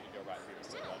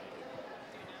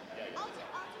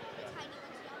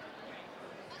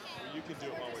you can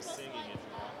do it while we're singing if you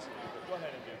want to, but go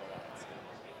ahead and do the lines.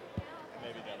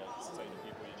 Maybe that'll say to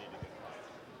people you need to get quiet.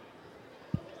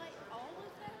 Like all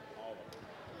of them? All of them.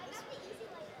 This would be easy,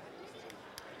 like,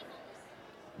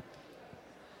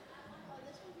 oh,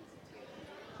 this one's easy too.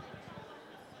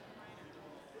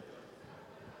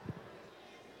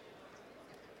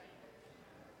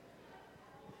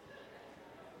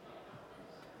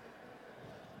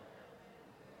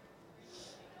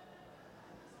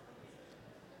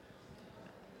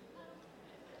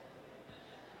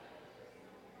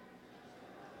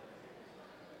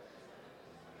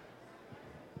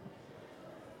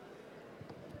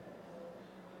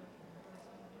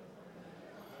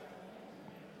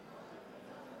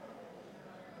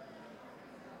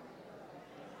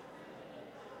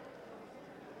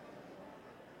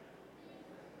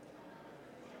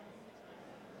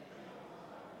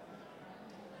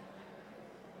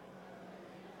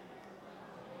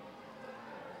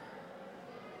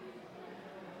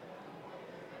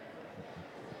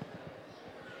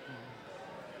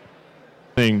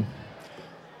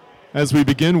 As we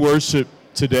begin worship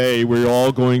today, we're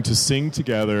all going to sing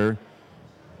together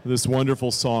this wonderful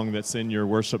song that's in your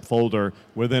worship folder,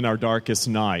 Within Our Darkest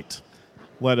Night.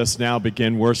 Let us now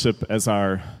begin worship as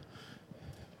our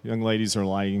young ladies are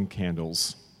lighting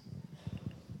candles.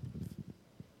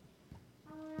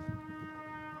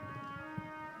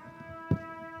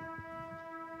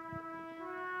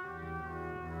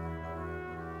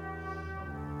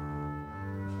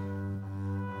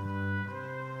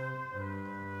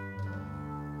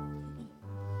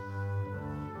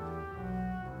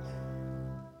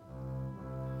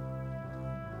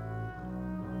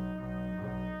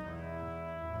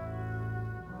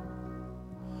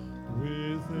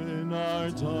 Within our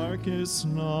darkest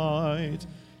night.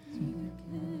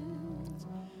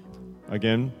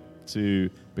 Again, to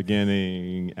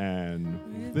beginning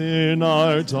and within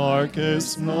our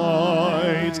darkest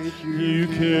night, you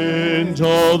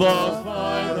kindle the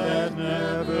fire that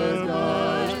never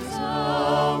dies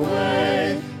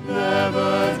away,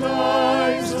 never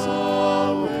dies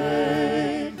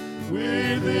away.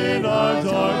 Within our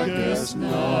darkest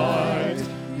night,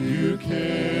 you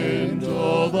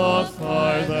kindle the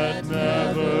fire that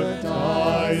never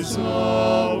dies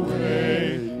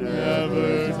away,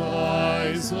 never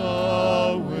dies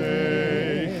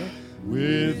away.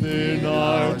 Within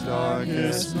our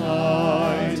darkest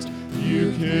night,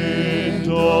 you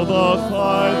kindle the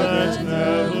fire that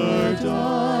never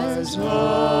dies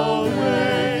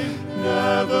away,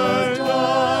 never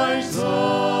dies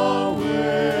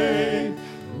away.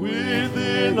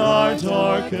 Within our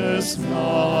darkest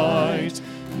night,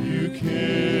 you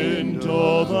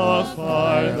kindle the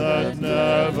fire that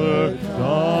never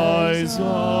dies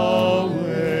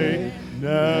away,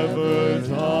 never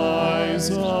dies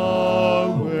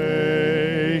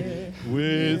away.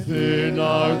 Within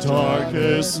our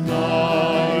darkest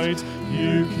night,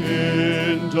 you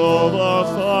kindle the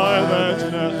fire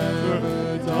that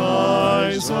never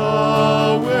dies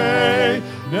away,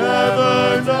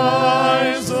 never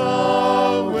dies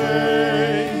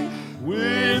away.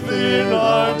 Within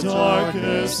our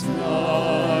darkest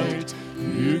night,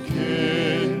 you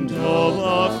kindle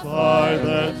the fire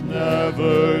that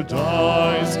never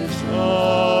dies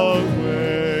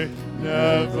away,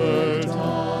 never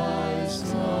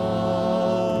dies away.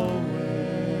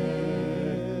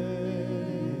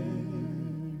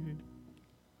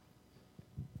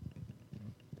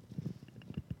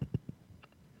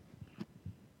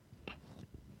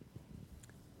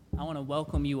 I want to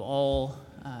welcome you all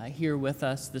here with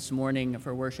us this morning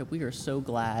for worship. We are so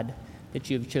glad that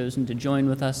you have chosen to join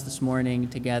with us this morning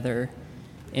together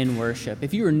in worship.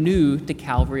 If you are new to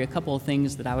Calvary, a couple of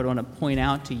things that I would want to point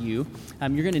out to you.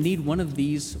 You're going to need one of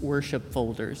these worship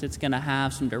folders. It's going to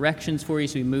have some directions for you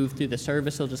as we move through the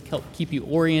service. It'll just help keep you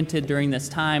oriented during this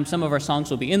time. Some of our songs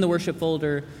will be in the worship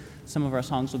folder. Some of our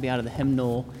songs will be out of the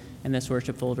hymnal, and this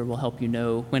worship folder will help you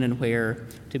know when and where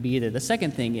to be there. The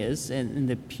second thing is, in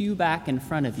the pew back in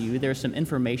front of you, there's some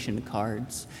information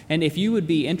cards. And if you would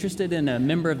be interested in a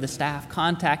member of the staff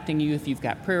contacting you, if you've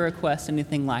got prayer requests,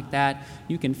 anything like that,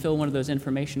 you can fill one of those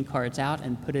information cards out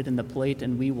and put it in the plate,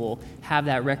 and we will have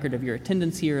that record of your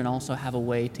attendance here and also have a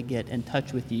way to get in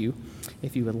touch with you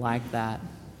if you would like that.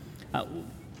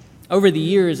 Over the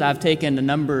years, I've taken a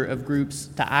number of groups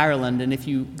to Ireland, and if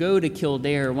you go to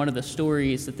Kildare, one of the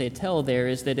stories that they tell there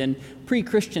is that in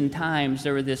pre-Christian times,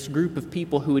 there were this group of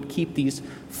people who would keep these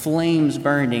flames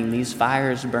burning, these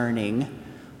fires burning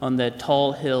on the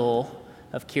tall hill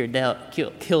of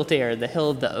Kildare, the Hill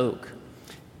of the Oak.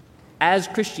 As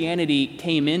Christianity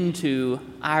came into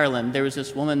Ireland, there was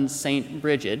this woman, St.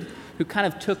 Bridget, who kind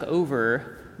of took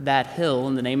over that hill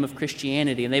in the name of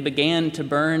Christianity. And they began to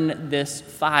burn this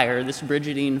fire, this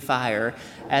Brigidine fire,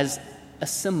 as a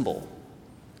symbol,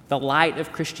 the light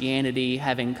of Christianity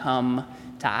having come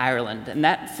to Ireland. And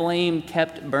that flame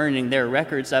kept burning. There are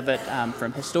records of it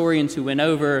from historians who went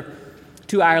over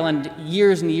to Ireland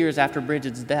years and years after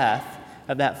Brigid's death,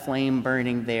 of that flame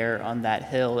burning there on that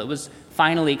hill. It was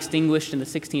finally extinguished in the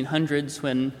 1600s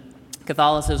when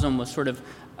Catholicism was sort of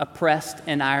oppressed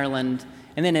in Ireland.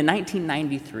 And then in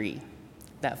 1993,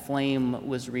 that flame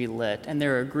was relit. And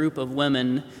there are a group of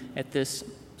women at this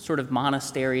sort of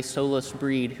monastery, Solas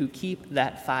Breed, who keep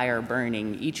that fire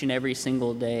burning each and every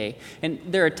single day. And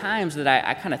there are times that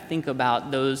I kind of think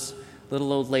about those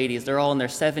little old ladies. They're all in their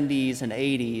 70s and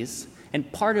 80s. And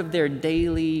part of their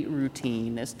daily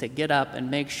routine is to get up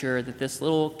and make sure that this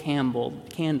little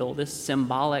candle, this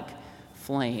symbolic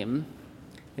flame,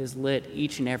 is lit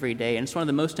each and every day. And it's one of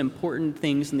the most important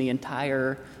things in the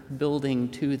entire building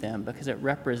to them because it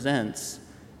represents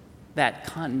that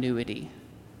continuity,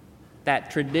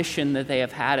 that tradition that they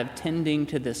have had of tending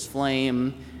to this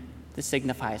flame that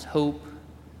signifies hope,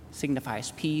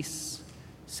 signifies peace,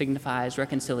 signifies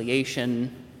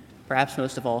reconciliation, perhaps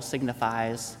most of all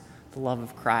signifies the love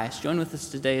of Christ. Join with us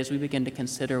today as we begin to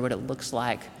consider what it looks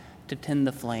like to tend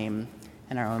the flame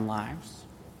in our own lives.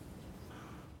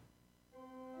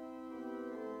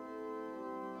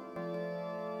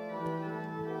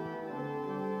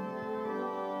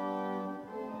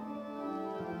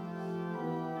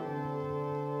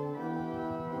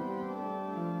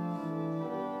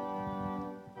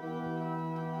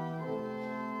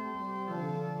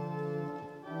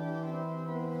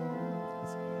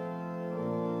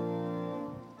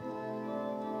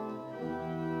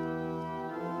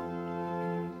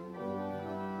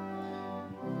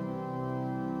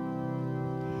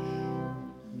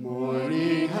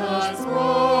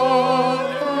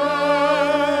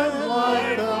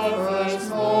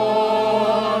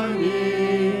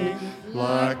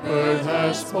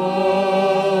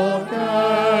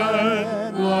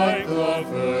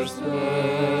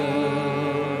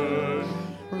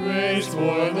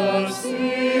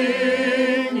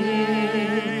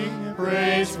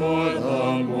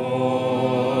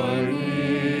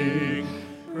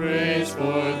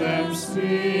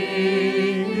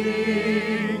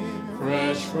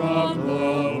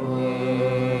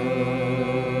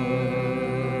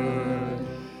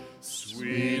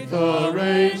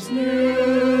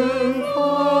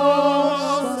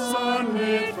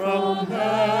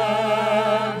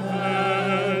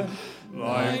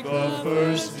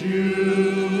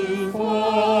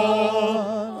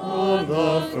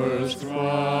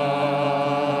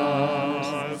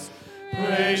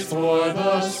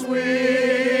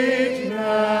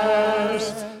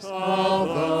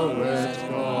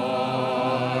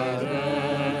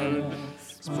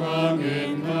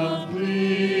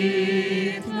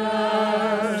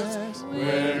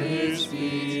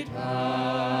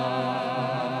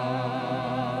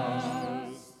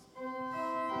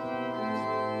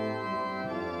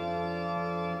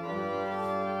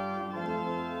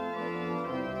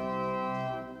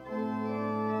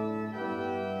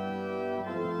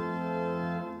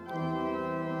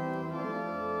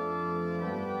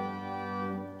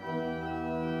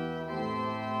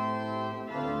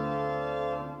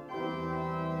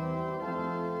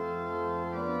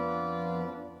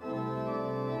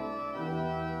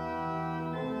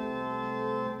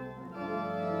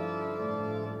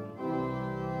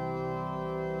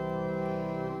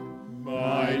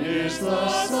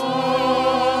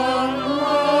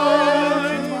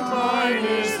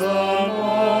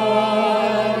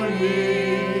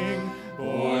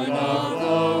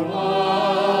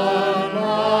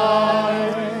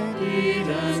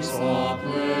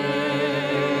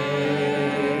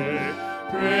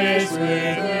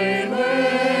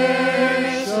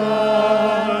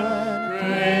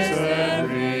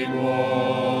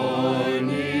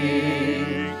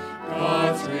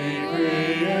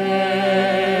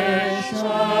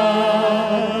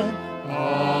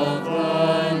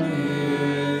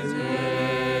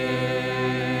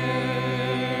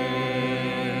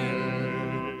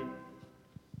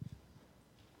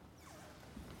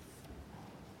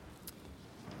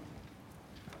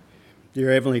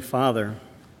 Dear Heavenly Father,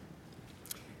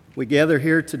 we gather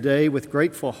here today with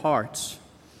grateful hearts.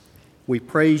 We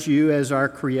praise you as our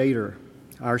Creator,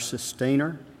 our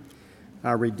Sustainer,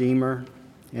 our Redeemer,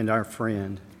 and our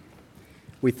friend.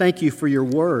 We thank you for your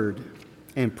word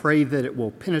and pray that it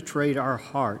will penetrate our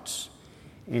hearts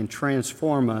and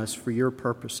transform us for your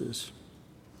purposes.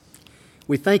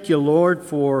 We thank you, Lord,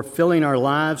 for filling our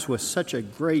lives with such a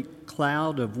great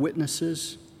cloud of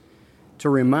witnesses to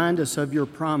remind us of your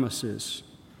promises,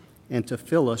 and to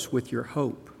fill us with your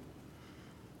hope.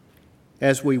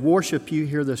 As we worship you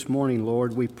here this morning,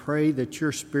 Lord, we pray that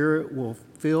your Spirit will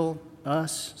fill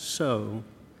us so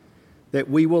that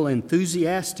we will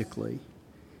enthusiastically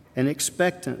and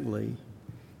expectantly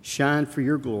shine for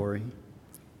your glory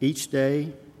each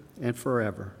day and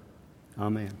forever.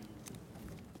 Amen.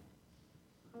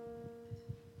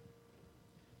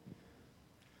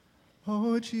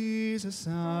 O Jesus,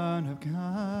 Son of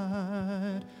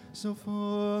God, so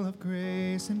full of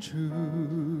grace and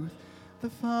truth, the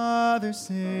Father's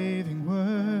saving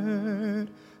word,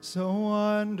 so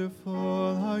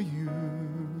wonderful are you.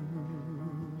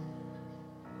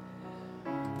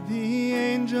 The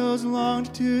angels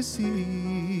longed to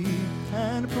see,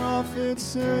 and prophets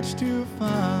searched to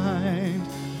find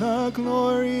the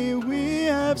glory we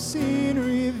have seen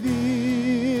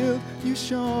revealed. You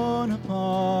shone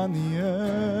upon the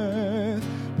earth,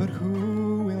 but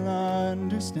who will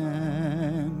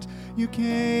understand? You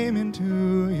came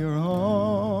into your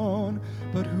own,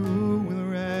 but who will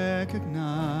recognize?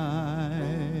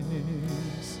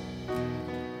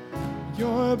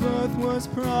 Your birth was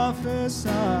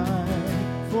prophesied,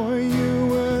 for you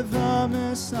were the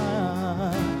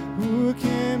Messiah who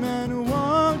came and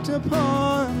walked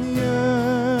upon the earth.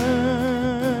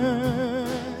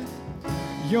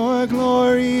 Your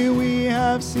glory we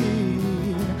have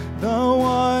seen, the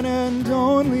one and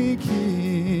only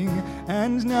King,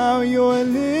 and now you're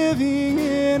living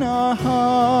in our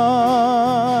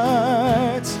hearts.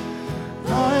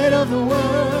 Light of the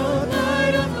world,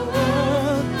 light of the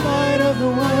world, light of the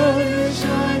world, you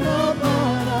shine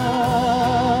upon us.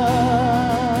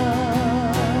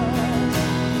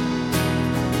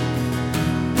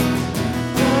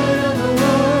 Light of the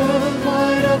world,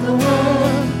 light of the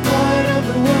world, light of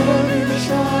the world, you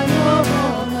shine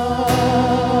upon us.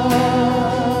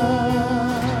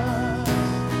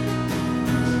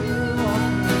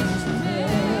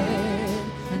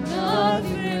 And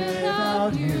nothing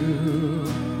without you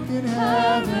in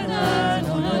heaven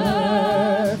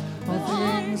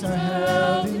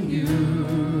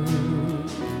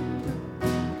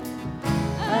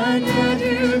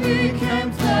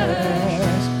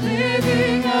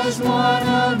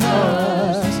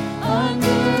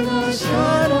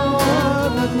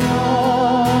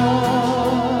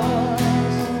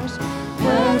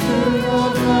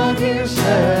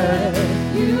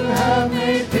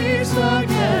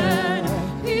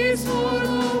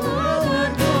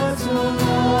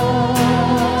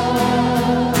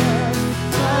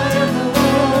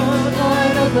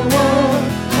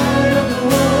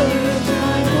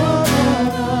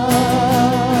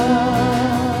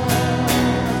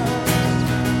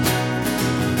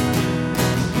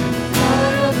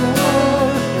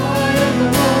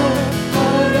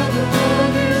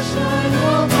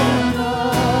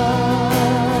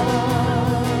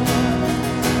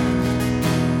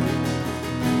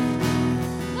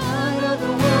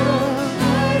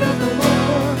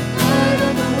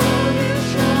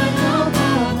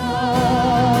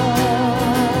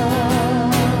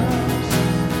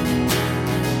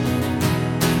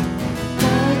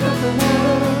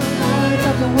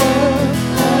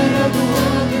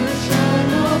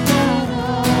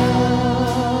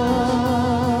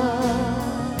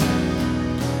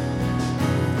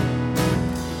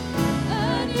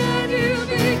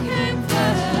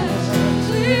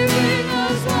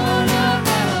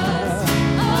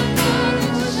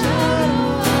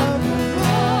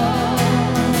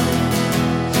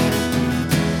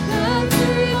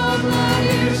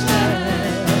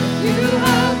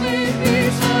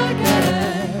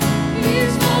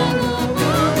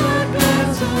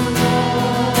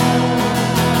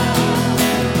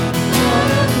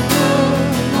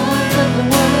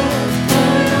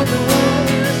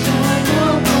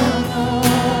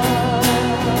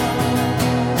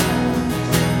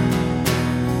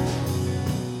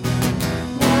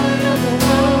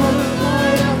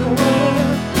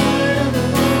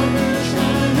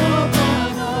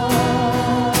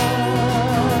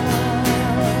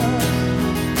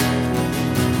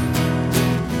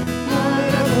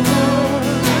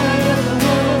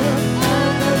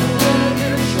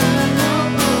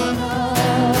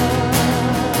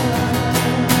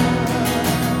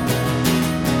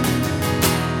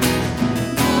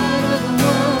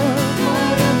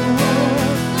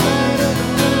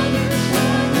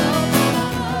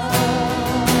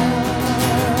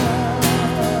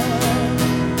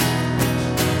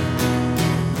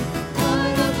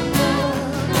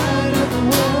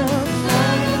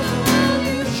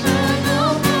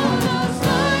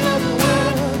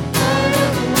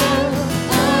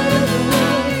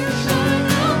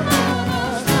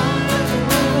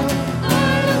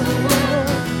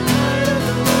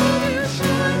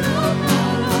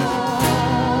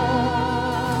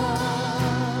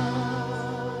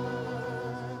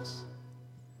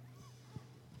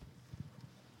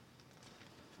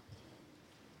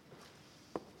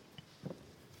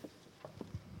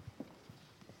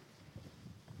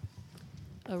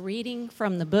A reading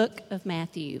from the book of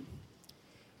Matthew.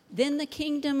 Then the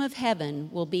kingdom of heaven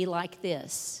will be like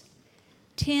this.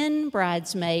 10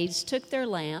 bridesmaids took their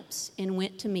lamps and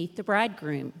went to meet the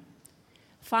bridegroom.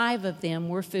 5 of them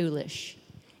were foolish,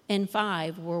 and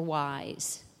 5 were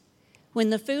wise. When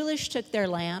the foolish took their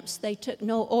lamps, they took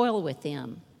no oil with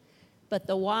them, but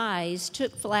the wise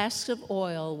took flasks of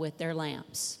oil with their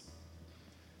lamps.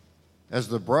 As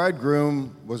the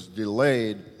bridegroom was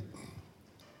delayed,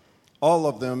 all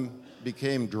of them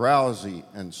became drowsy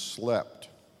and slept.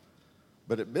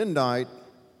 But at midnight,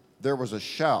 there was a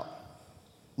shout,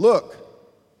 "Look,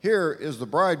 here is the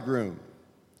bridegroom.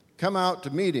 Come out to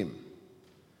meet him."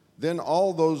 Then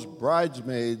all those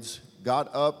bridesmaids got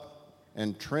up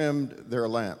and trimmed their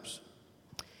lamps.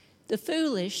 The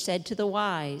foolish said to the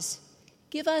wise,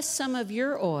 "Give us some of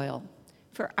your oil,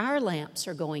 for our lamps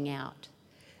are going out."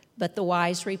 But the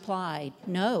wise replied,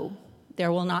 "No,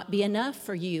 there will not be enough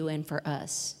for you and for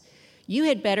us. You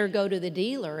had better go to the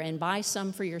dealer and buy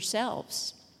some for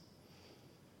yourselves."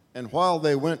 And while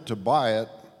they went to buy it,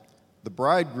 the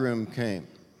bridegroom came,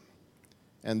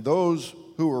 and those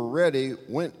who were ready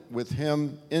went with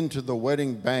him into the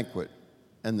wedding banquet,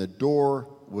 and the door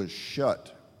was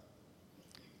shut.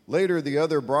 Later, the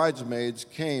other bridesmaids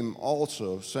came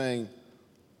also, saying,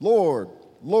 "Lord,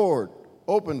 Lord,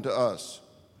 open to us."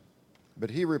 But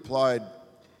he replied,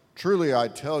 "Truly I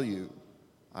tell you,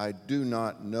 I do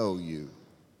not know you."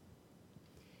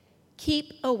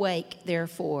 Keep awake,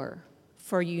 therefore,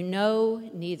 for you know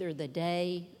neither the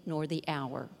day nor the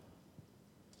hour.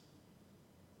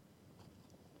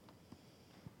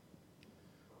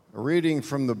 A reading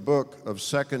from the book of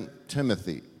 2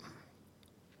 Timothy.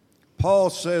 Paul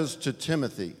says to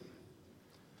Timothy,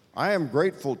 "I am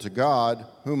grateful to God,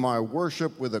 whom I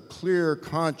worship with a clear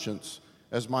conscience,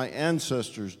 as my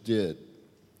ancestors did.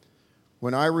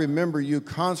 When I remember you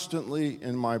constantly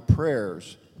in my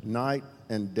prayers, night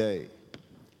and day.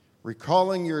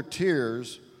 Recalling your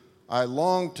tears, I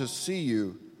long to see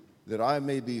you, that I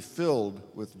may be filled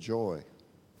with joy."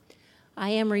 I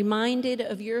am reminded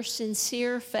of your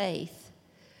sincere faith,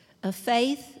 a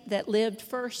faith that lived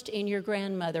first in your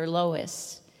grandmother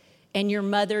Lois and your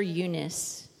mother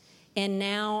Eunice, and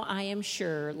now I am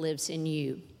sure lives in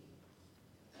you.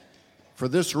 For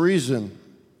this reason,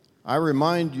 I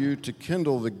remind you to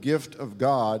kindle the gift of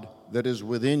God that is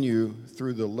within you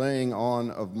through the laying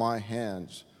on of my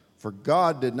hands. For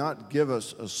God did not give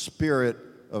us a spirit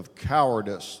of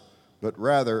cowardice, but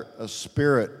rather a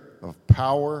spirit of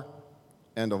power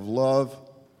and of love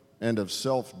and of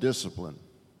self-discipline.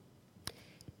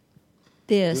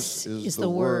 This is the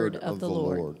word of the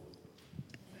Lord.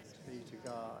 Thanks be to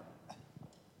God.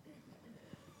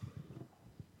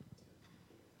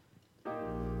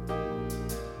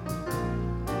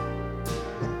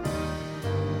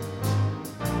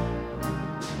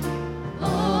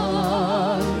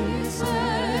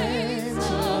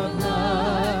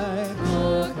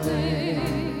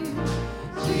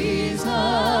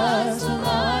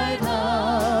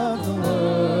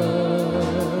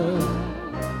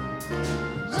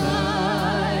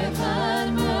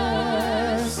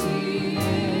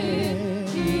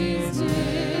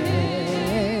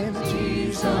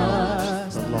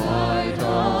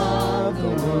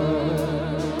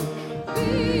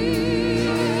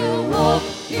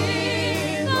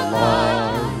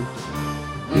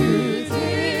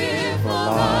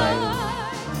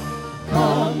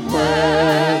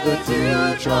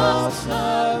 Drops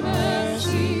of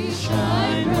mercy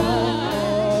shine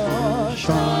bright,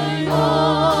 shine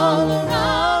all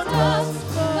around us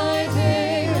by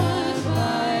day and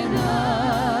by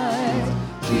night.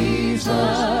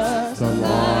 Jesus, the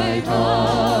light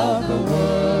of the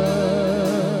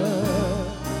world.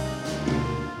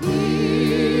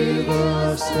 Hear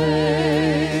the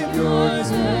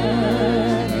Savior's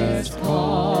earnest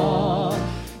call.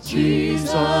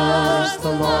 Jesus,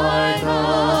 the light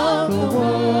of the world.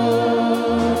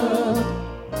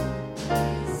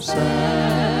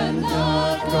 Send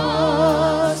the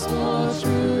gospel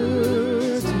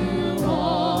true to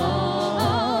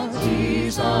all.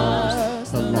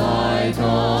 Jesus, the light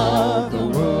of the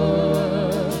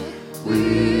world.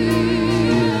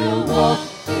 We'll walk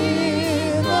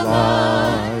in the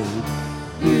light,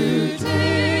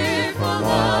 beautiful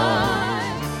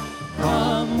light,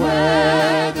 from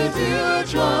where the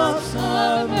dewdrops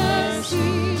of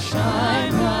mercy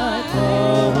shine bright.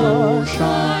 Oh,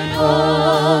 shine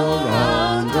all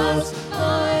around us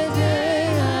by day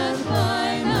and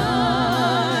by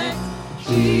night.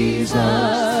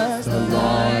 Jesus, the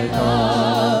light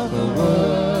of the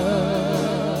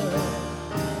world.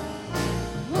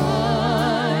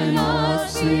 Why not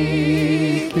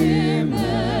seek Him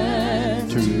then?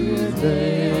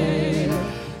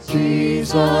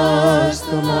 Jesus,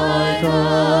 the light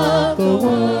of the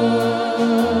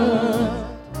world.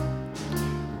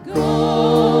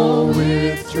 Go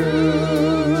with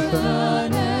truth the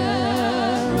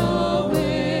narrow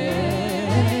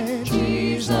way.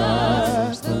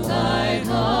 Jesus, the light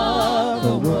of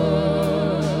the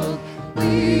world.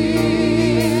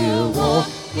 We'll walk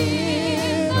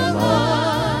in the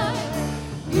light,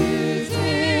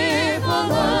 beautiful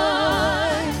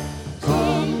light.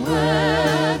 Come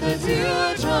where the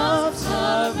dewdrops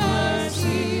of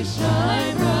mercy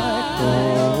shine bright.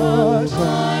 Oh,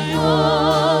 shine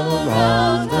all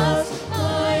around us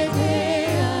by day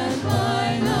and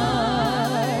by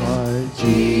night.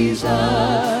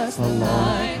 Jesus, the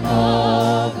light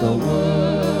of the world.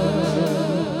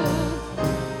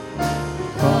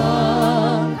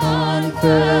 Come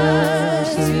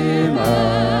confess Him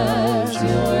as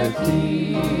your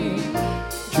King.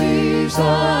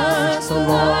 Jesus, the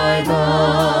light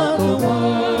of the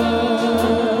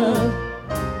world.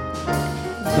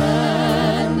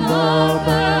 Then the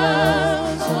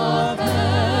bells of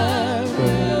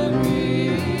heaven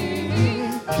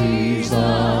ring.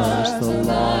 Jesus, the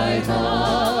light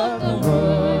of the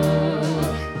world.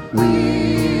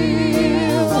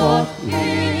 We'll walk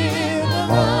in the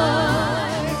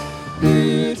light,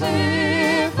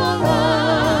 beautiful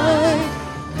light.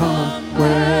 Come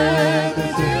where the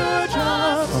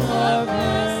dewdrops of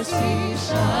mercy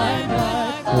shine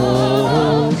bright.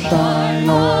 Oh, shine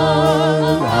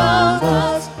all around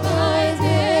us by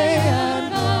day and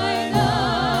by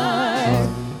night.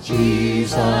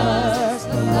 Jesus,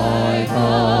 the light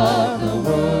of the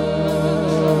world.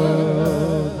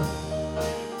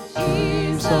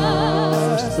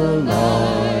 Jesus, the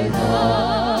light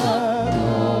of the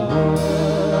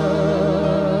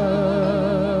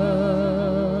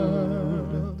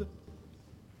world.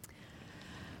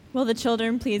 Will the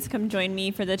children please come join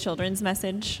me for the children's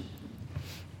message?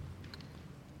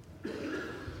 Good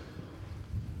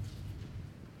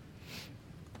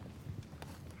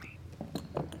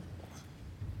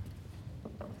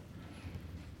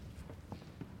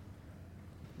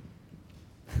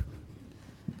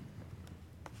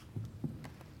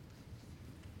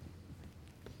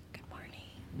morning.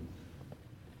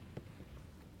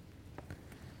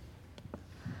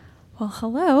 Well,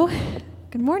 hello.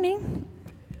 Good morning.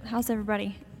 How's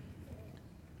everybody?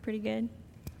 Pretty good?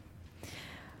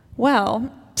 Well,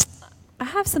 I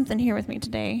have something here with me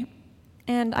today,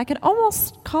 and I could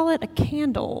almost call it a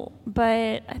candle,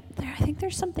 but I think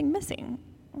there's something missing.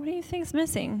 What do you think is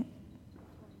missing?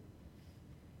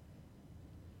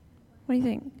 What do you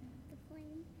think? The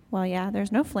flame. Well, yeah,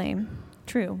 there's no flame.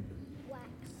 True. Wax.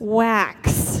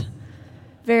 Wax.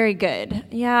 Very good.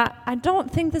 Yeah, I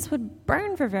don't think this would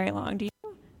burn for very long. Do you?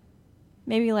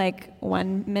 Maybe like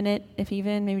 1 minute, if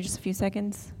even, maybe just a few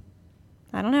seconds.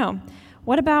 I don't know.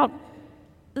 What about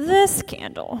this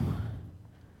candle?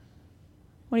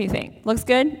 What do you think? Looks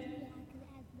good? Yeah, 'cause it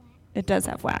has wax. It does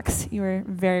have wax. You were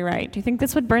very right. Do you think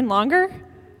this would burn longer?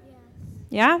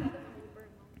 Yes. Yeah?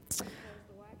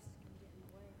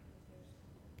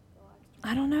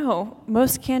 I don't know.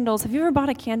 Most candles, have you ever bought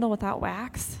a candle without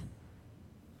wax?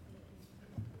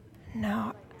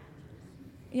 No.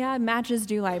 Yeah, matches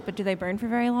do light, but do they burn for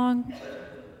very long?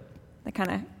 They kind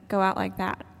of go out like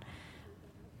that.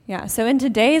 Yeah, so in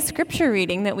today's scripture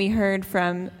reading that we heard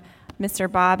from Mr.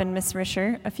 Bob and Miss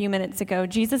Risher a few minutes ago,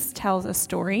 Jesus tells a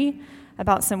story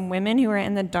about some women who were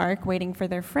in the dark waiting for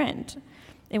their friend.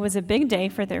 It was a big day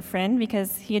for their friend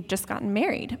because he had just gotten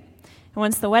married. And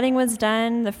once the wedding was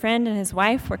done, the friend and his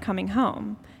wife were coming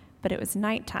home, but it was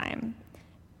nighttime.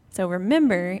 So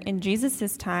remember, in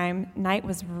Jesus' time, night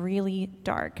was really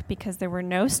dark because there were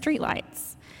no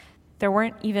streetlights. There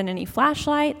weren't even any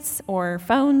flashlights or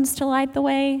phones to light the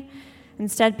way.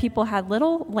 Instead, people had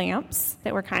little lamps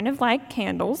that were kind of like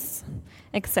candles,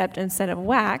 except instead of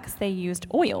wax, they used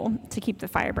oil to keep the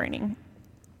fire burning.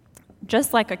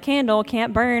 Just like a candle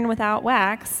can't burn without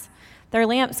wax, their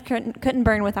lamps couldn't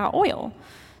burn without oil.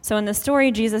 So in the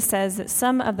story, Jesus says that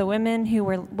some of the women who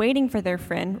were waiting for their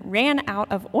friend ran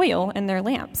out of oil in their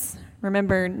lamps.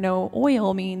 Remember, no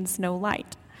oil means no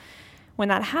light. When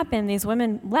that happened, these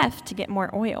women left to get more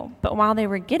oil. But while they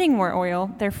were getting more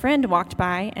oil, their friend walked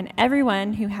by, and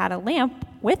everyone who had a lamp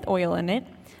with oil in it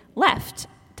left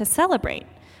to celebrate,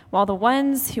 while the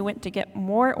ones who went to get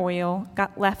more oil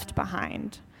got left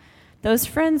behind. Those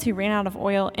friends who ran out of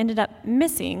oil ended up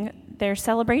missing their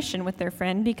celebration with their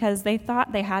friend because they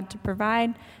thought they had to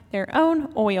provide their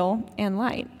own oil and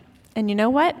light. And you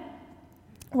know what?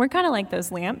 We're kind of like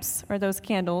those lamps or those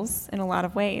candles in a lot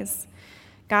of ways.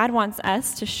 God wants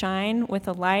us to shine with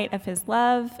the light of his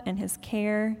love and his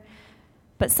care,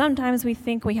 But sometimes we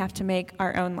think we have to make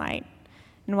our own light.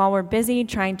 And while we're busy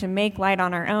trying to make light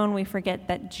on our own, we forget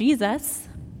that Jesus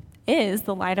is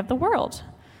the light of the world,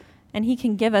 and he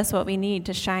can give us what we need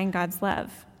to shine God's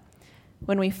love.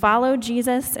 When we follow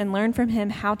Jesus and learn from him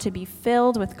how to be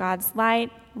filled with God's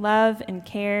light, love, and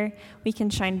care, we can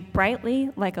shine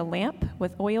brightly like a lamp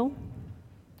with oil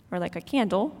or like a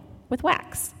candle with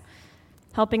wax,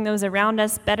 helping those around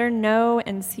us better know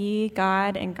and see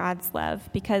God and God's love.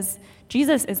 Because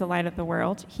Jesus is the light of the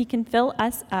world, he can fill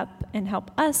us up and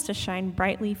help us to shine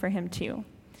brightly for him too.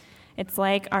 It's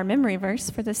like our memory verse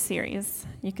for this series.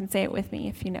 You can say it with me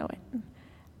if you know it.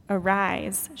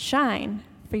 Arise, shine,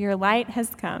 for your light has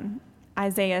come.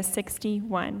 Isaiah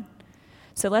 61.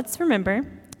 So let's remember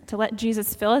to let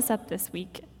Jesus fill us up this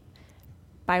week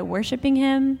by worshiping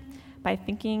him, by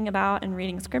thinking about and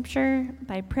reading scripture,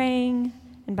 by praying,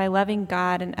 and by loving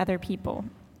God and other people.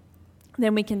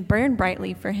 Then we can burn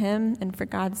brightly for him and for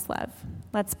God's love.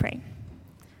 Let's pray.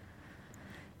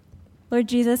 Lord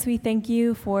Jesus, we thank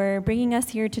you for bringing us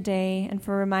here today and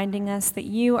for reminding us that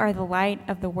you are the light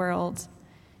of the world.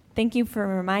 Thank you for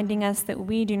reminding us that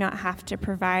we do not have to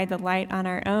provide the light on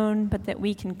our own, but that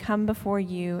we can come before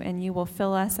you and you will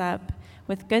fill us up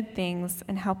with good things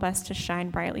and help us to shine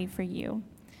brightly for you.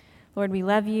 Lord, we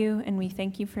love you and we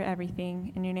thank you for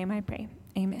everything. In your name I pray.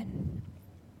 Amen.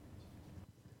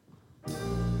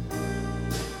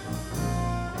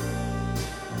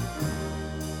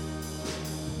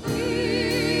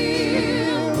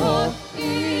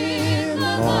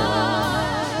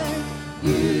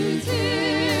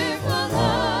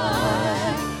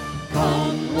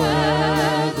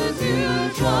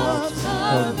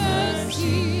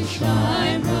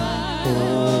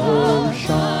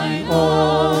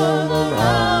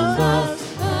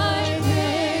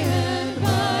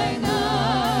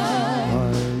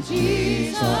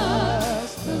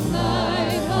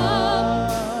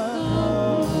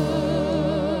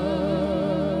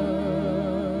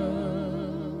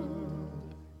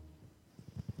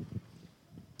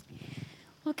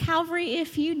 Calvary,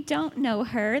 if you don't know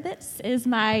her, this is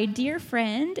my dear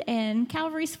friend and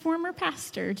Calvary's former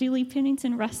pastor, Julie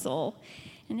Pennington Russell.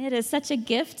 And it is such a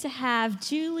gift to have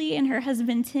Julie and her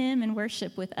husband Tim in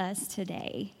worship with us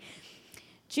today.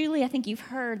 Julie, I think you've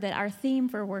heard that our theme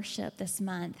for worship this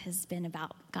month has been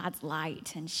about God's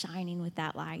light and shining with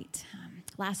that light.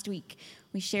 Last week,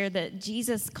 we shared that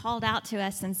Jesus called out to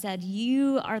us and said,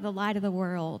 "You are the light of the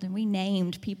world." And we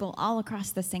named people all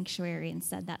across the sanctuary and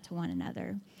said that to one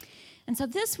another. And so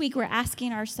this week, we're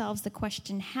asking ourselves the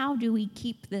question, how do we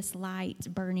keep this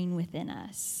light burning within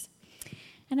us?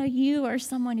 I know you are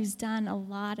someone who's done a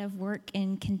lot of work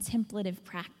in contemplative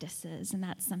practices, and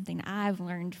that's something I've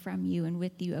learned from you and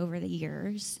with you over the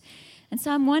years. And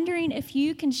so I'm wondering if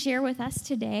you can share with us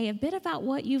today a bit about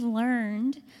what you've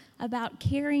learned about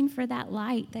caring for that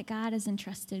light that God has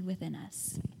entrusted within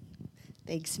us.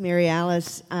 Thanks, Mary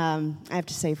Alice. I have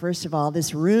to say, first of all,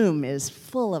 this room is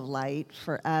full of light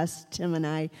for us. Tim and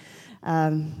I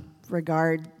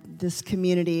regard this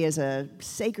community as a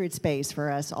sacred space for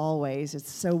us always.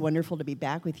 It's so wonderful to be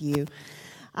back with you.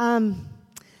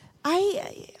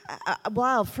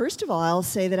 Well, first of all, I'll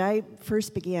say that I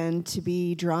first began to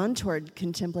be drawn toward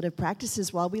contemplative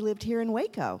practices while we lived here in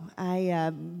Waco.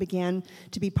 I began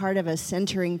to be part of a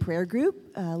centering prayer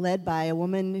group led by a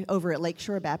woman over at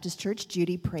Lakeshore Baptist Church,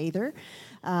 Judy Prather.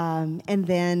 And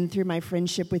then through my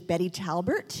friendship with Betty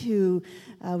Talbert, who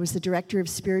was the director of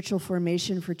spiritual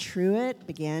formation for Truett,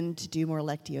 began to do more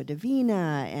Lectio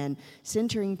Divina and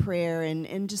centering prayer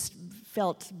and just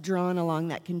felt drawn along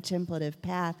that contemplative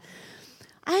path.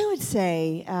 I would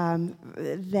say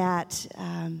that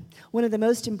one of the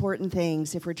most important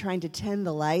things, if we're trying to tend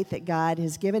the light that God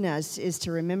has given us, is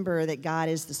to remember that God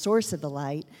is the source of the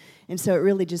light. And so it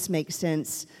really just makes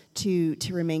sense to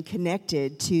remain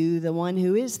connected to the one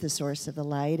who is the source of the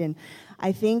light. And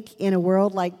I think in a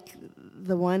world like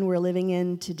the one we're living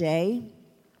in today,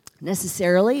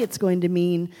 necessarily, it's going to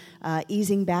mean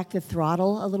easing back the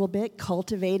throttle a little bit,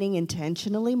 cultivating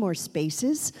intentionally more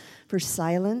spaces for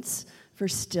silence, for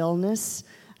stillness.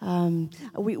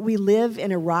 We live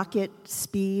in a rocket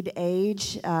speed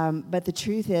age, but the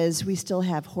truth is we still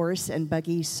have horse and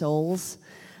buggy souls.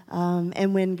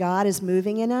 And when God is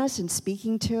moving in us and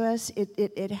speaking to us,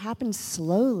 it happens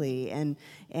slowly, and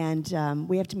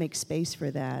we have to make space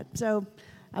for that. So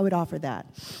I would offer that.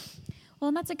 Well,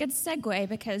 and that's a good segue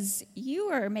because you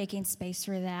are making space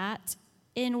for that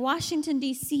in Washington,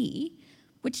 D.C.,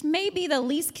 which may be the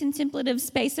least contemplative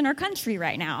space in our country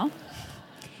right now.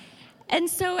 And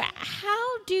so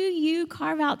how do you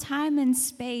carve out time and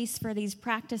space for these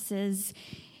practices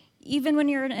even when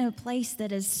you're in a place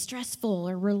that is stressful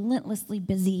or relentlessly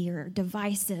busy or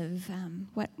divisive,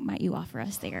 what might you offer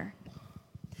us there?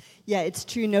 Yeah, it's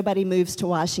true. Nobody moves to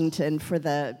Washington for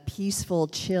the peaceful,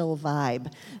 chill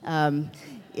vibe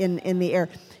in the air.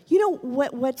 You know,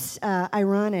 what's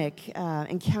ironic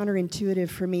and counterintuitive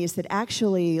for me is that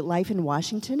actually life in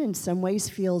Washington in some ways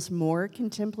feels more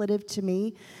contemplative to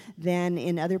me than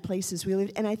in other places we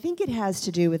live. And I think it has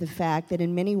to do with the fact that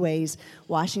in many ways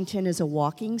Washington is a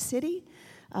walking city.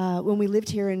 When we lived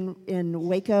here in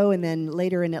Waco and then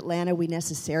later in Atlanta, we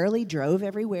necessarily drove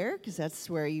everywhere because that's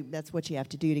what you have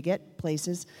to do to get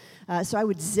places. So I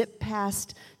would zip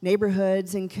past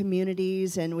neighborhoods and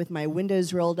communities and with my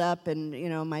windows rolled up and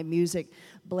my music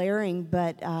blaring.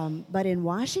 But in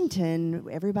Washington,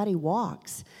 everybody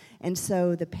walks. And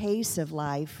so the pace of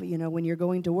life, when you're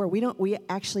going to work, we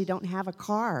actually don't have a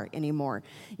car anymore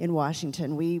in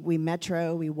Washington. We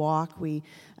metro, we walk,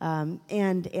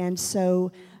 and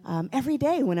so every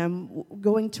day when I'm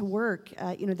going to work,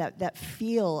 that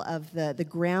feel of the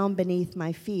ground beneath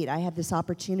my feet, I have this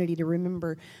opportunity to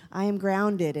remember I am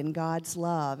grounded in God's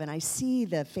love, and I see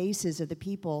the faces of the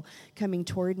people coming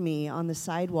toward me on the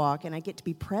sidewalk, and I get to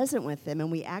be present with them,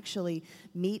 and we actually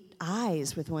meet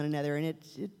eyes with one another, and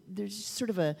there's sort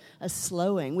of a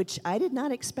slowing, which I did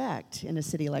not expect in a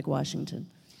city like Washington.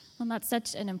 Well, that's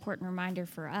such an important reminder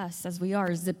for us as we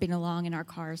are zipping along in our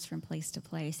cars from place to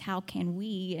place. How can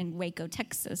we in Waco,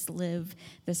 Texas, live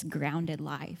this grounded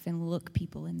life and look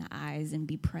people in the eyes and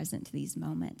be present to these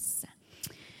moments?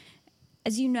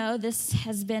 As you know, this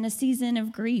has been a season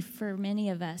of grief for many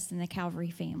of us in the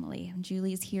Calvary family.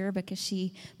 Julie is here because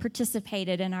she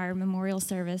participated in our memorial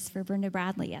service for Brenda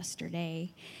Bradley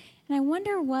yesterday. And I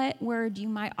wonder what word you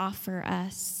might offer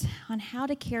us on how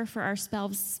to care for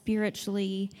ourselves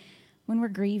spiritually when we're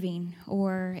grieving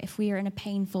or if we are in a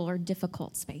painful or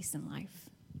difficult space in life.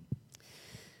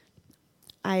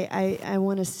 I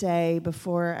want to say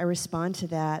before I respond to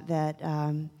that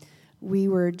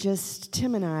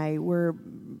Tim and I were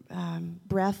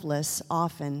breathless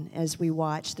often as we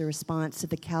watched the response of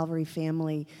the Calvary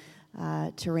family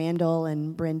to Randall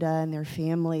and Brenda and their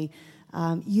family.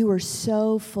 You were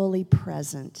so fully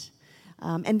present.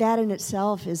 And that in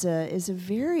itself is a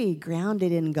very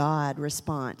grounded in God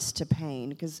response to pain,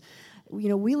 because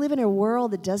we live in a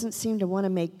world that doesn't seem to want to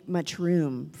make much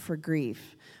room for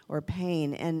grief or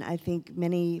pain, and I think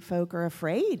many folk are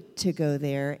afraid to go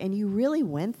there, and you really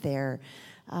went there.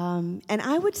 And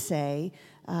I would say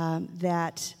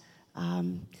that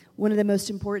one of the most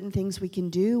important things we can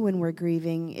do when we're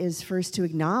grieving is first to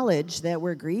acknowledge that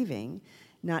we're grieving,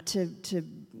 not to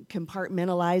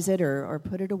compartmentalize it or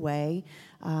put it away.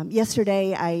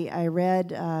 Yesterday, I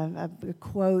read a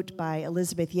quote by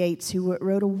Elizabeth Yates, who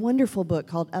wrote a wonderful book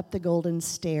called Up the Golden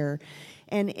Stair.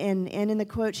 And in the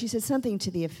quote, she said something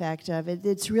to the effect of,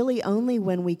 it's really only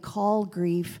when we call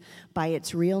grief by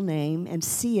its real name and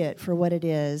see it for what it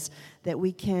is that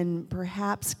we can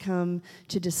perhaps come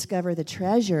to discover the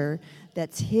treasure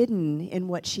that's hidden in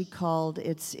what she called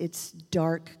its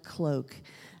dark cloak.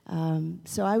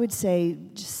 So I would say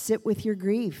just sit with your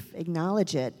grief,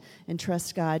 acknowledge it, and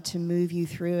trust God to move you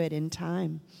through it in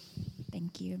time.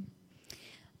 Thank you.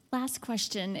 Last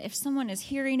question. If someone is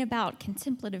hearing about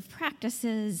contemplative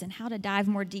practices and how to dive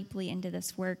more deeply into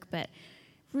this work, but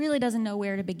really doesn't know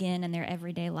where to begin in their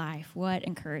everyday life, what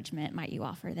encouragement might you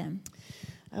offer them?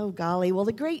 Oh, golly. Well,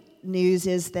 the great news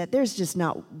is that there's just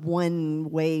not one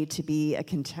way to be a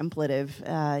contemplative.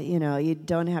 You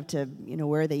don't have to,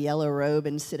 wear the yellow robe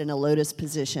and sit in a lotus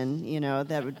position.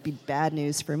 That would be bad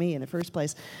news for me in the first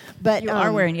place. But you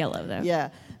are wearing yellow, though. Yeah.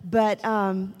 But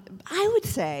I would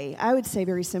say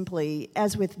very simply,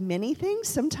 as with many things,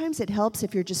 sometimes it helps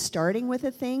if you're just starting with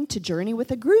a thing to journey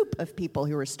with a group of people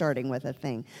who are starting with a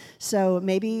thing. So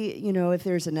maybe, if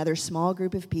there's another small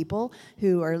group of people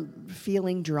who are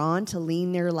feeling drawn to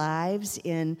lean their lives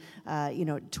in,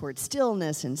 towards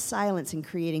stillness and silence and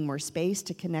creating more space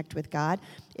to connect with God,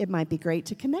 it might be great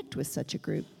to connect with such a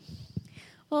group.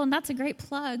 Well, and that's a great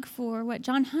plug for what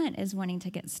John Hunt is wanting to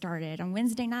get started. On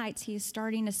Wednesday nights, he's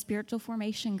starting a spiritual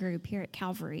formation group here at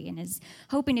Calvary and is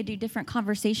hoping to do different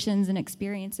conversations and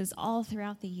experiences all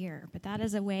throughout the year. But that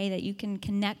is a way that you can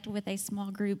connect with a small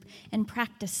group and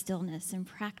practice stillness and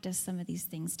practice some of these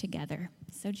things together.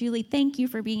 So, Julie, thank you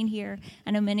for being here.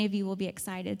 I know many of you will be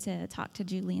excited to talk to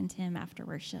Julie and Tim after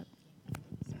worship.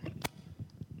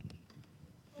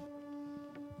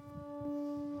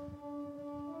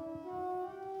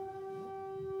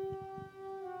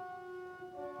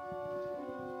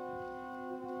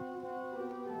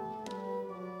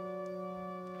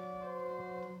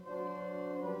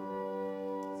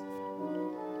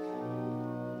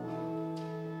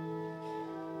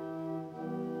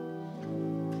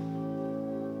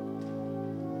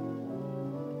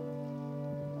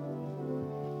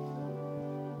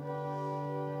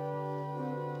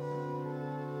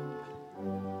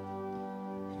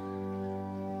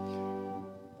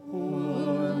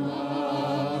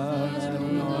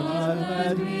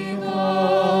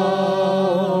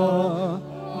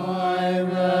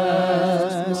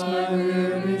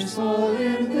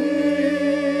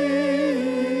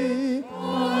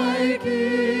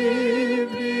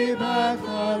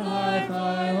 life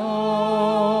I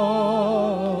owe,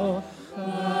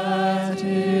 that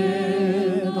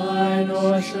in thine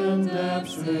ocean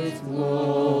depths with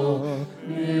flow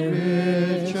may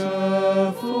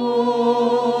richer fuller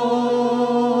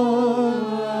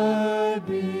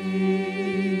be.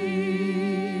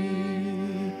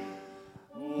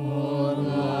 O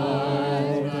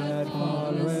light that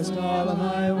followest all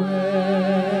my way,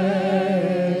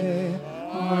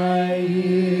 I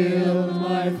yield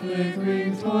my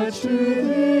flickering torch to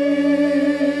thee.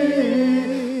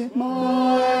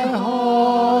 My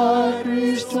heart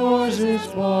restores its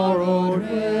borrowed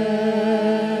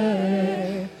way,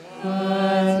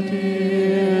 and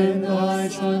in thy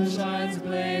sunshine's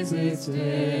blaze its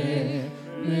day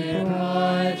may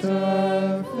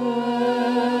brighter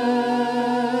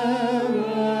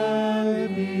fairer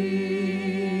be.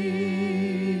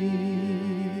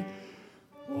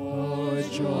 O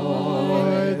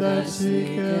joy that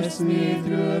seekest me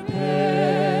through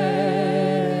pain,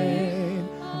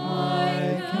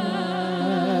 I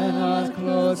cannot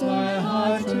close my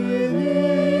heart to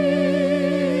thee.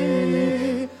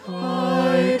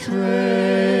 I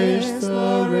trace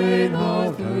the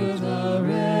rainbow through the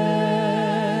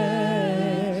rain,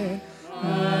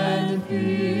 and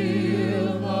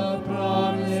feel the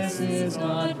promise is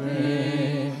not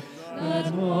vain, that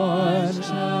one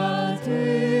shall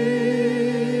dreamless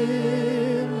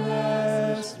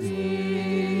be.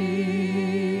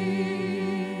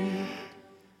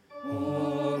 O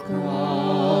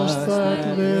cross that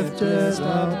liftest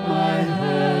up my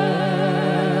hand,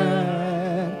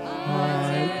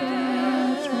 I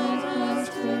can't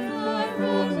fly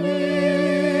from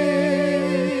thee.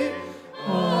 I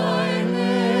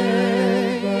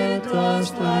lay the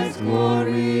dust thy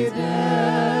glory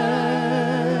there,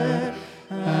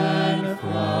 and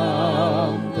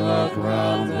from the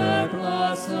ground where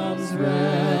blossoms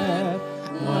red,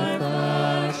 my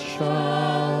flash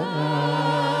shall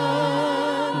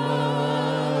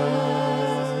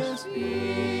endless be.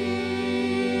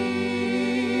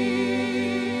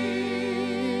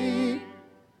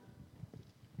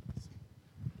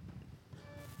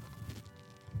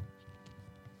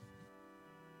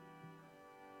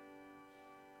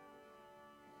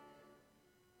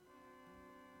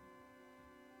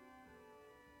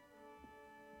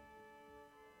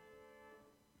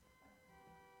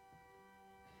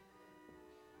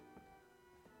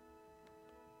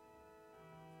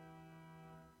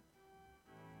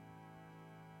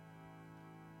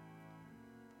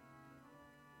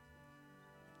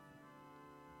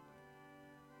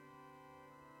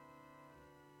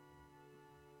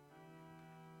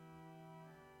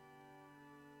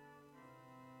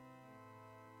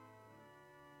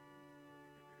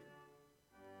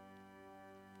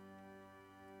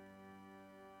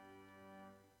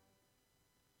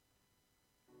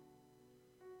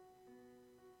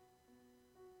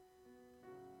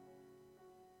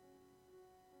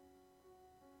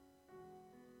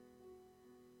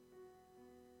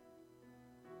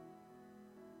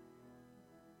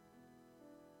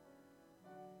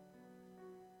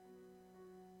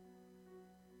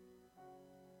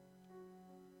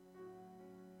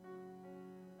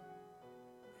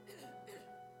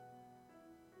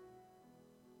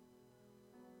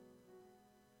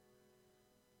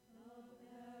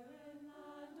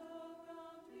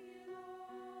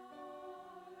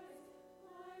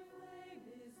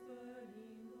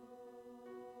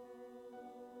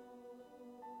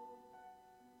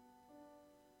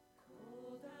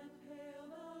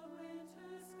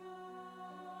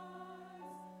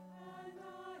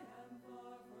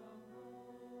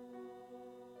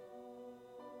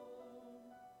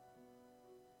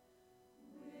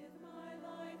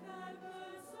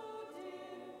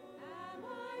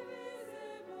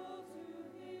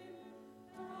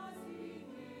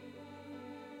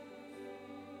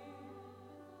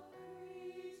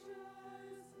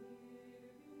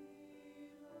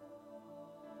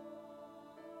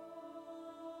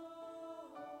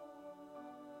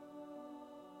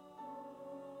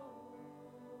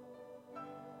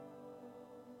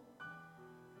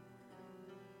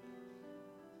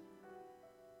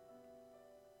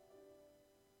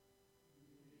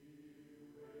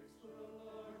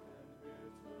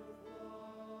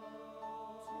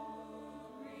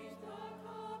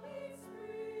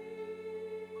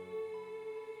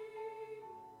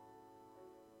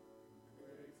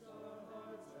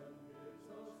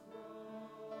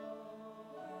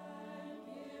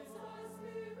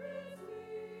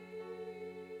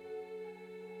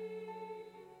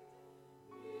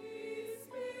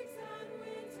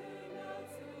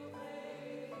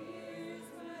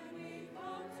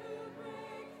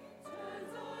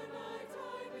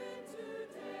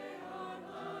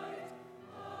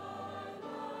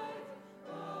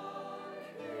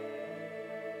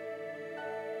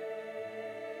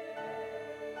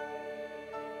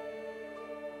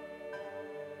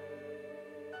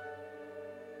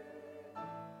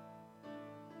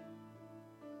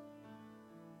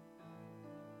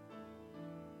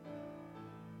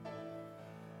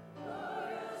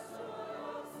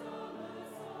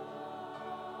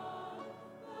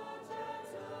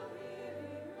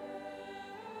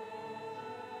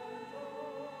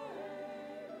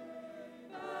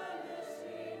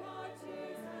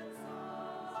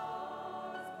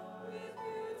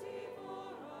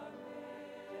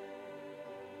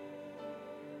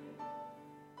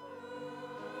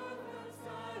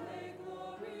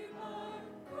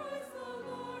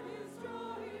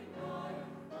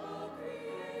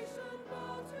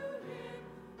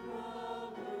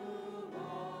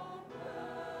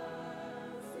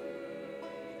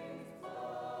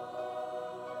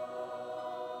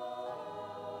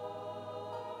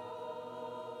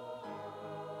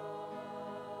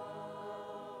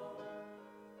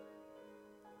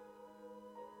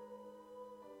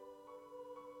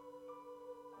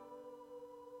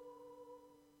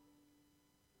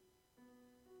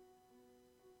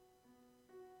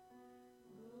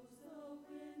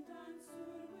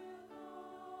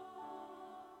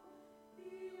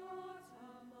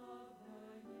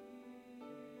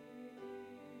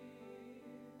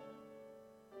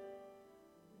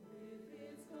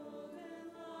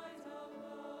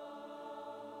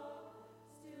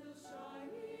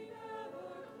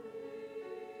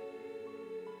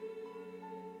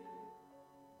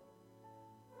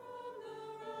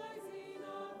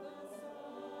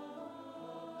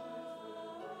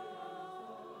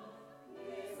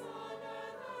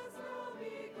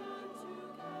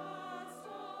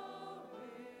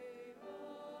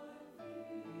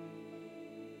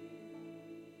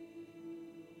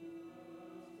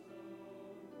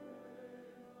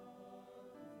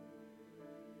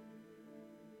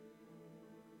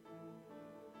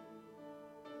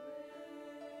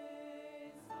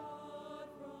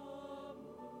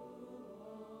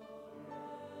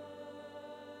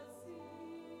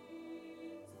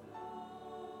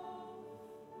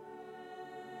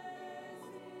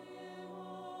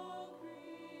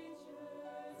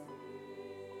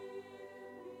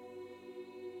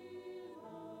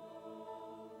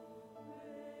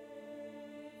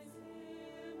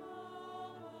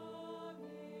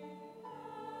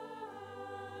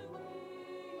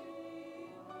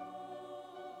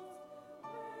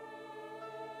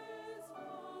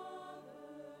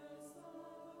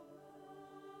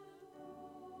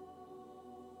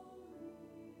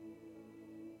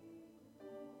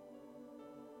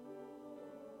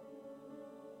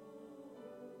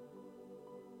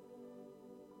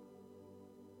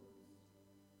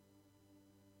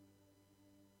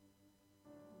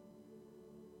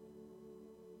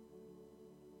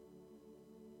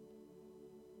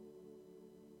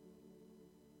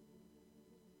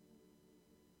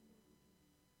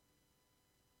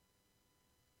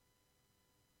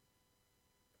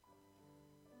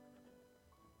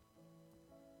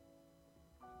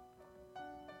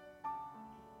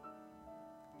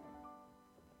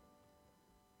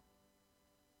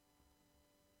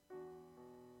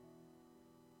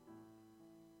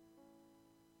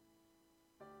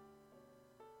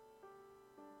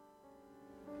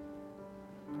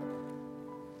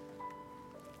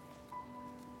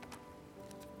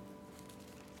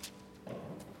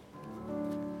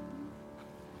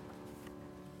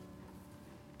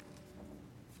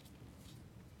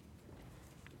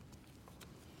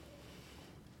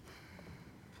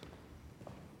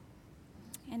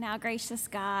 now, gracious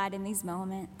God, in these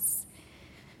moments,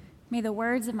 may the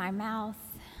words of my mouth,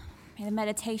 may the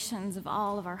meditations of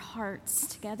all of our hearts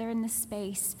together in this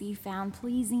space be found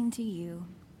pleasing to you.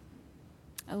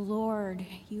 O Lord,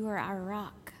 you are our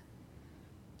rock,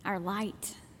 our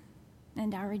light,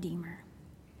 and our Redeemer.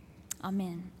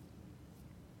 Amen.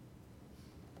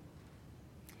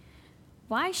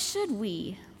 Why should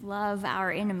we love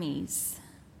our enemies?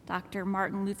 Dr.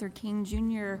 Martin Luther King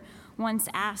Jr. once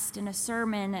asked in a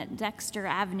sermon at Dexter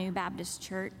Avenue Baptist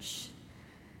Church.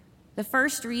 The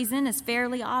first reason is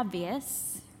fairly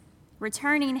obvious.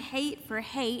 Returning hate for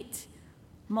hate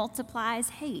multiplies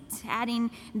hate,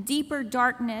 adding deeper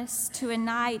darkness to a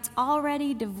night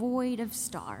already devoid of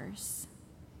stars.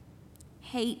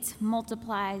 Hate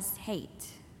multiplies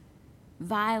hate.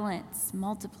 Violence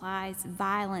multiplies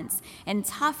violence, and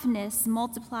toughness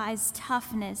multiplies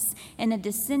toughness in a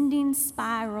descending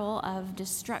spiral of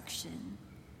destruction.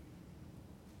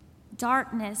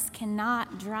 Darkness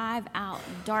cannot drive out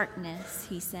darkness,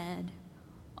 he said.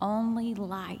 Only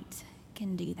light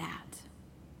can do that.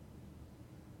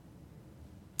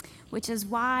 Which is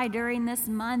why during this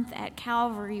month at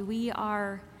Calvary, we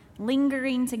are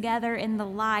lingering together in the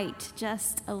light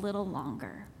just a little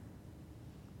longer.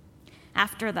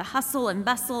 After the hustle and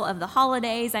bustle of the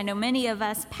holidays, I know many of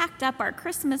us packed up our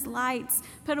Christmas lights,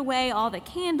 put away all the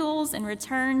candles, and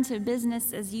returned to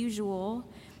business as usual.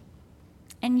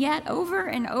 And yet, over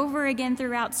and over again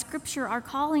throughout Scripture, our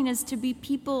calling is to be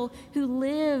people who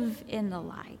live in the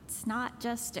light, not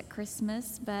just at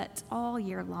Christmas, but all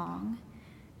year long.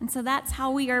 And so that's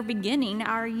how we are beginning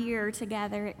our year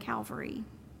together at Calvary.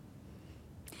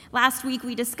 Last week,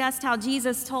 we discussed how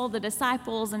Jesus told the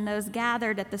disciples and those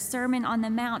gathered at the Sermon on the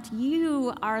Mount,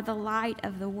 "You are the light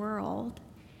of the world."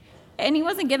 And he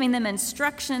wasn't giving them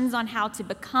instructions on how to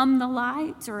become the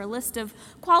light or a list of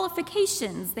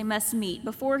qualifications they must meet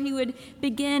before he would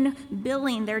begin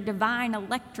billing their divine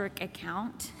electric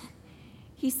account.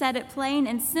 He said it plain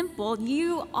and simple,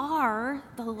 "You are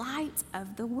the light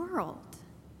of the world."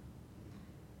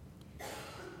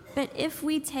 But if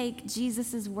we take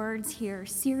Jesus' words here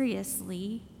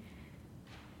seriously,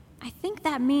 I think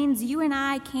that means you and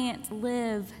I can't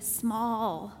live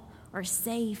small or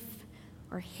safe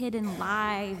or hidden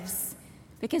lives,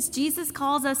 because Jesus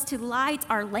calls us to light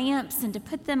our lamps and to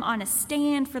put them on a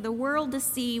stand for the world to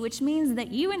see, which means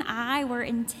that you and I were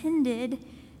intended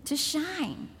to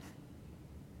shine.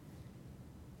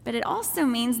 But it also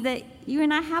means that you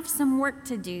and I have some work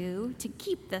to do to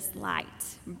keep this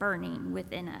light burning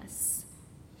within us.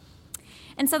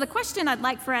 And so the question I'd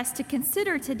like for us to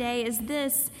consider today is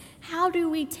this: how do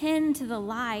we tend to the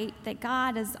light that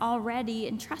God has already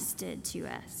entrusted to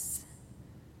us?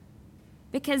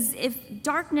 Because if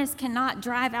darkness cannot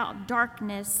drive out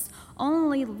darkness,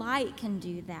 only light can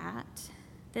do that,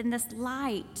 then this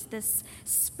light, this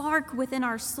spark within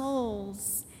our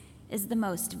souls, is the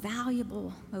most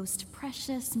valuable, most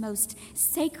precious, most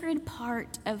sacred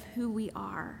part of who we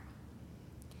are.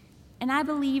 And I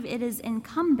believe it is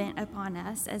incumbent upon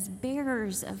us as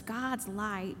bearers of God's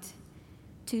light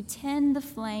to tend the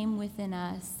flame within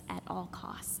us at all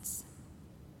costs.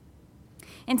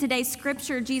 In today's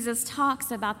scripture, Jesus talks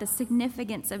about the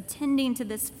significance of tending to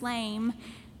this flame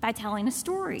by telling a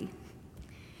story.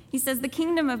 He says the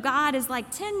kingdom of God is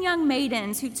like 10 young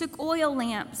maidens who took oil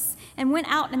lamps and went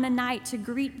out in the night to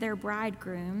greet their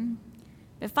bridegroom.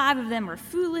 But 5 of them were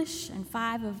foolish and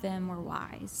 5 of them were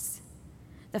wise.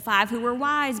 The 5 who were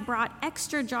wise brought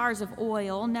extra jars of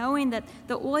oil, knowing that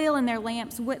the oil in their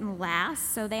lamps wouldn't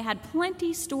last, so they had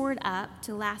plenty stored up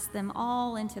to last them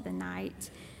all into the night.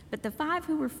 But the 5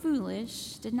 who were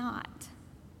foolish did not.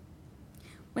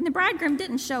 When the bridegroom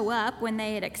didn't show up when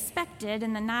they had expected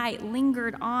and the night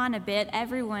lingered on a bit,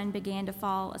 everyone began to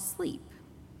fall asleep.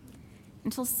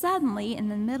 Until suddenly, in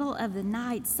the middle of the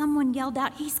night, someone yelled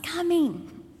out, "He's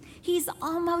coming! He's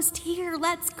almost here!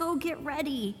 Let's go get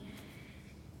ready!"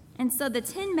 And so the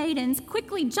 10 maidens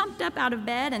quickly jumped up out of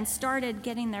bed and started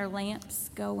getting their lamps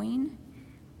going.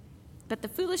 But the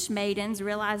foolish maidens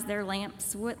realized their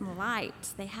lamps wouldn't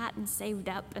light. They hadn't saved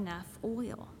up enough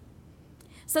oil.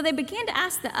 So they began to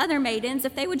ask the other maidens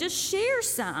if they would just share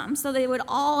some so they would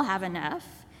all have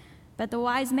enough. But the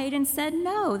wise maidens said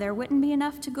no, there wouldn't be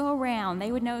enough to go around.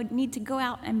 They would need to go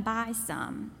out and buy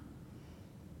some.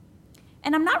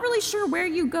 And I'm not really sure where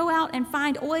you go out and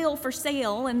find oil for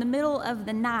sale in the middle of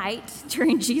the night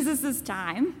during Jesus'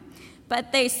 time.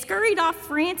 But they scurried off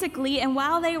frantically, and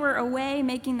while they were away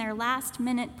making their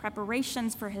last-minute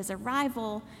preparations for his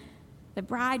arrival, the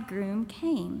bridegroom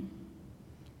came.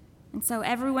 And so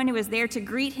everyone who was there to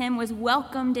greet him was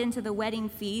welcomed into the wedding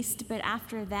feast, but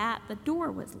after that, the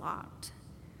door was locked.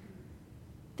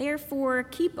 Therefore,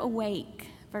 keep awake,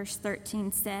 verse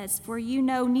 13 says, for you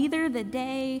know neither the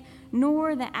day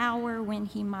nor the hour when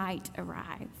he might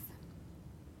arrive.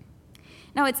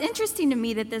 Now, it's interesting to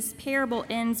me that this parable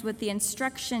ends with the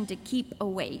instruction to keep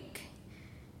awake,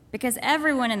 because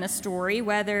everyone in the story,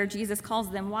 whether Jesus calls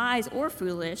them wise or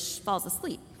foolish, falls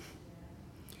asleep.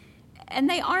 And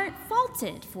they aren't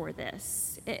faulted for this.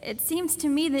 It seems to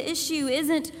me the issue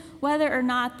isn't whether or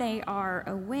not they are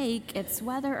awake, it's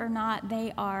whether or not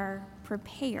they are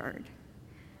prepared.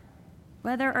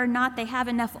 Whether or not they have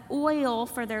enough oil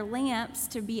for their lamps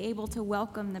to be able to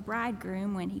welcome the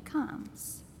bridegroom when he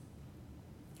comes.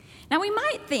 Now, we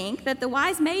might think that the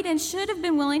wise maidens should have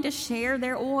been willing to share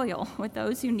their oil with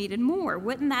those who needed more.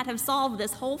 Wouldn't that have solved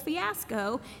this whole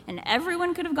fiasco, and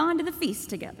everyone could have gone to the feast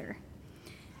together?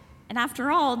 And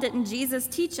after all, didn't Jesus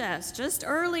teach us just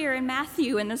earlier in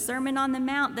Matthew in the Sermon on the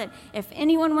Mount that if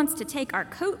anyone wants to take our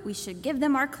coat, we should give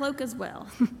them our cloak as well?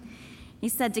 He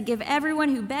said to give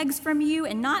everyone who begs from you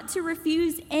and not to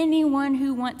refuse anyone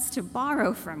who wants to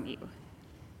borrow from you.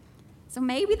 So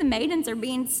maybe the maidens are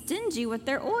being stingy with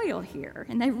their oil here,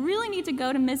 and they really need to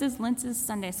go to Mrs. Lentz's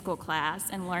Sunday school class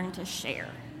and learn to share.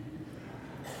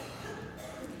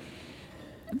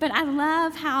 But I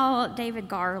love how David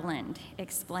Garland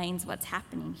explains what's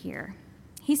happening here.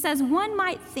 He says, one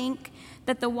might think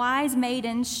that the wise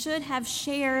maidens should have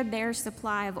shared their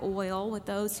supply of oil with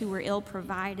those who were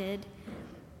ill-provided.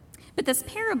 But this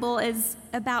parable is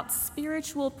about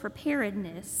spiritual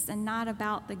preparedness and not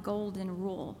about the golden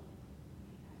rule.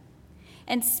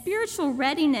 And spiritual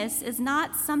readiness is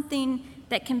not something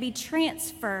that can be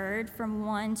transferred from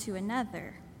one to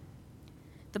another.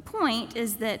 The point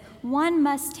is that one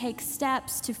must take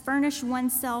steps to furnish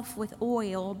oneself with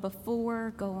oil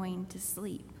before going to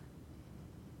sleep.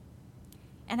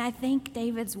 And I think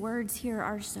David's words here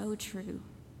are so true.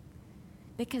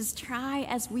 Because try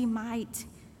as we might,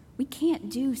 we can't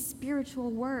do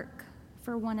spiritual work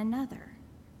for one another.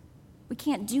 We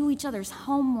can't do each other's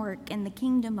homework in the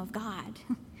kingdom of God.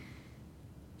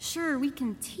 Sure, we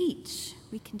can teach,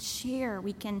 we can share,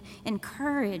 we can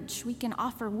encourage, we can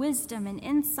offer wisdom and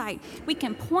insight, we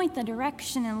can point the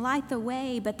direction and light the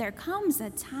way, but there comes a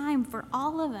time for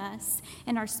all of us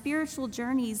in our spiritual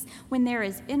journeys when there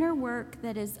is inner work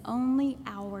that is only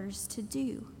ours to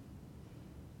do.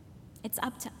 It's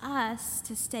up to us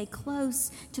to stay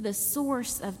close to the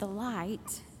source of the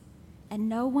light, and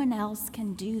no one else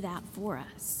can do that for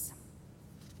us.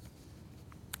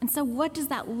 And so what does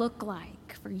that look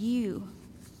like for you?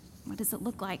 What does it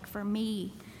look like for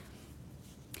me?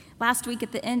 Last week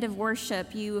at the end of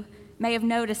worship, you may have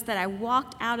noticed that I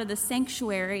walked out of the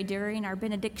sanctuary during our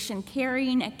benediction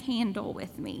carrying a candle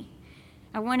with me.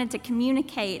 I wanted to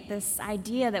communicate this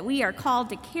idea that we are called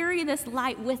to carry this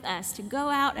light with us, to go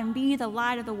out and be the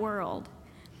light of the world.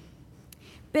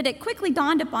 But it quickly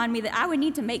dawned upon me that I would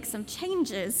need to make some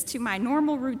changes to my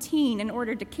normal routine in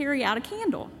order to carry out a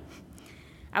candle.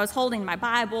 I was holding my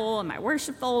Bible and my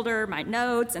worship folder, my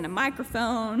notes, and a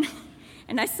microphone,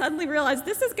 and I suddenly realized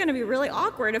this is going to be really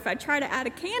awkward if I try to add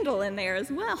a candle in there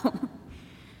as well.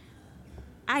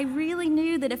 I really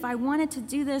knew that if I wanted to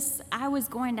do this, I was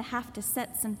going to have to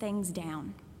set some things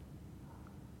down,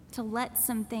 to let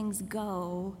some things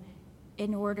go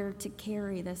in order to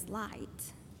carry this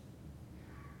light.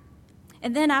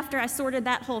 And then after I sorted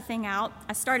that whole thing out,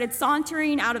 I started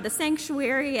sauntering out of the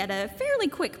sanctuary at a fairly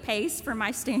quick pace for my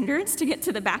standards to get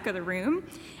to the back of the room.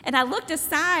 And I looked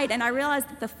aside and I realized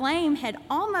that the flame had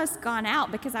almost gone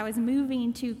out because I was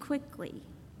moving too quickly.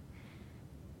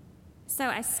 So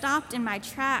I stopped in my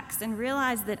tracks and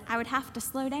realized that I would have to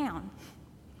slow down,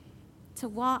 to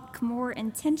walk more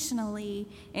intentionally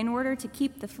in order to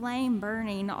keep the flame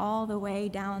burning all the way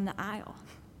down the aisle.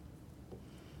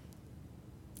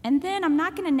 And then I'm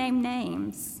not going to name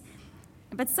names,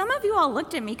 but some of you all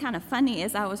looked at me kind of funny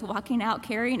as I was walking out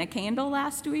carrying a candle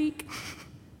last week.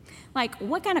 Like,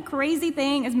 what kind of crazy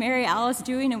thing is Mary Alice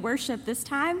doing in worship this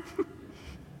time?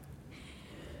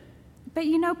 But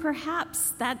you know, perhaps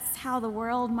that's how the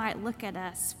world might look at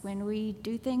us when we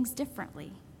do things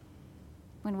differently,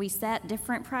 when we set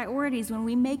different priorities, when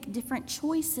we make different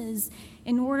choices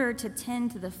in order to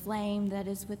tend to the flame that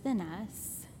is within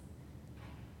us.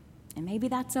 And maybe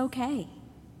that's okay.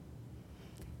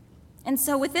 And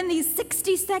so within these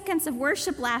 60 seconds of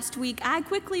worship last week, I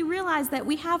quickly realized that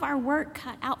we have our work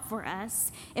cut out for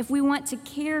us if we want to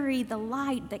carry the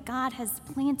light that God has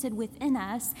planted within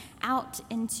us out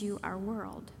into our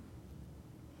world.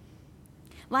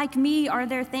 Like me, are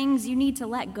there things you need to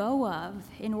let go of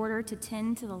in order to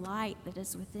tend to the light that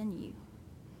is within you?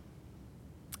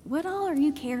 What all are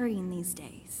you carrying these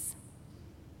days?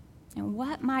 And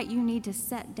what might you need to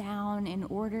set down in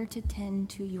order to tend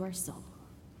to your soul?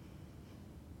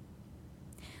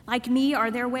 Like me, are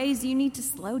there ways you need to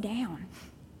slow down,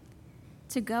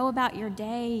 to go about your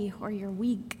day or your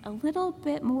week a little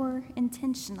bit more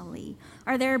intentionally?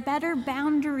 Are there better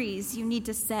boundaries you need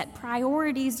to set,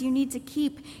 priorities you need to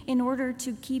keep in order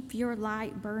to keep your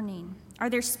light burning? Are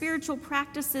there spiritual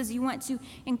practices you want to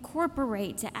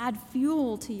incorporate to add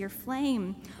fuel to your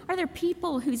flame? Are there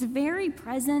people whose very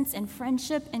presence and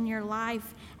friendship in your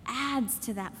life adds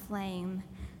to that flame?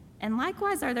 And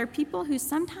likewise, are there people who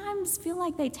sometimes feel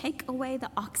like they take away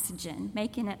the oxygen,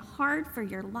 making it hard for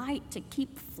your light to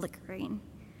keep flickering?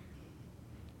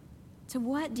 To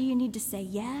what do you need to say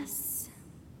yes?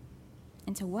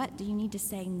 And to what do you need to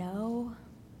say no,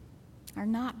 or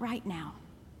not right now?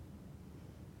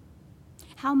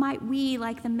 How might we,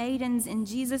 like the maidens in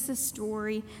Jesus'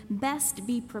 story, best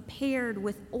be prepared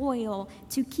with oil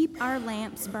to keep our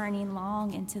lamps burning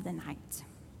long into the night?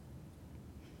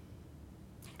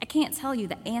 I can't tell you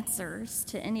the answers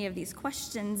to any of these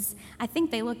questions. I think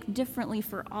they look differently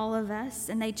for all of us,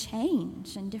 and they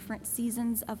change in different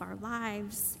seasons of our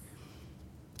lives.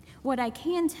 What I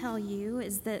can tell you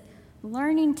is that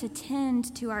learning to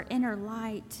tend to our inner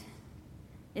light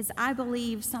is, I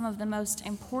believe, some of the most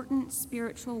important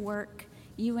spiritual work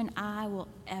you and I will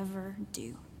ever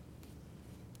do.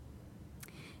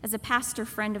 As a pastor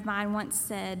friend of mine once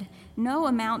said, no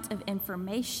amount of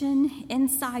information,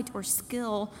 insight, or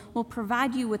skill will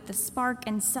provide you with the spark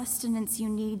and sustenance you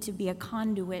need to be a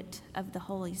conduit of the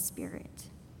Holy Spirit.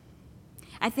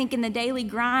 I think in the daily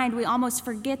grind, we almost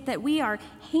forget that we are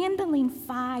handling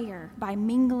fire by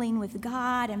mingling with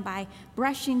God and by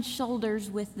brushing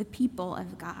shoulders with the people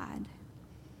of God.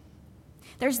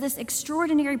 There's this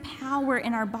extraordinary power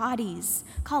in our bodies.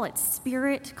 Call it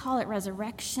spirit, call it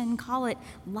resurrection, call it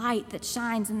light that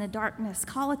shines in the darkness,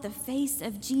 call it the face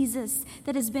of Jesus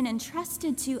that has been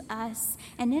entrusted to us.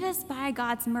 And it is by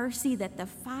God's mercy that the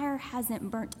fire hasn't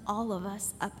burnt all of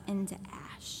us up into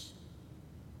ash.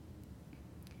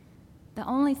 The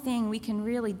only thing we can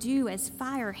really do as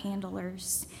fire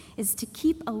handlers is to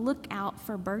keep a lookout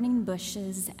for burning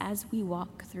bushes as we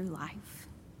walk through life,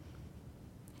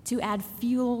 to add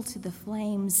fuel to the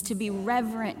flames, to be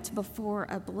reverent before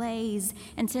a blaze,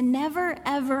 and to never,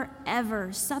 ever,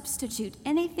 ever substitute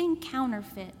anything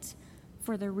counterfeit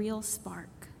for the real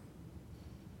spark.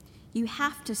 You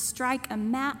have to strike a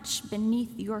match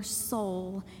beneath your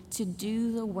soul to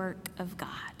do the work of God.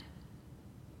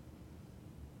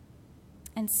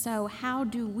 And so, how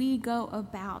do we go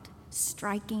about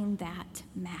striking that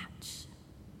match?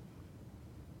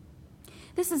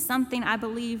 This is something I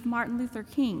believe Martin Luther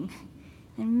King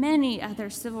and many other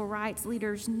civil rights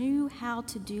leaders knew how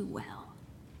to do well.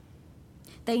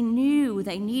 They knew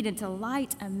they needed to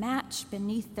light a match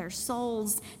beneath their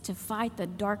souls to fight the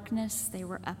darkness they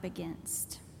were up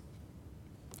against.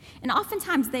 And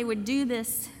oftentimes they would do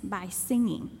this by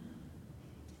singing.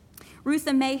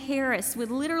 Rutha Mae Harris would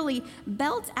literally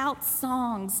belt out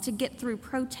songs to get through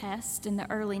protest in the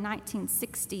early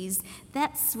 1960s.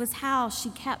 That was how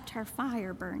she kept her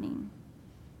fire burning.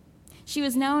 She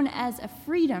was known as a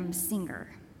freedom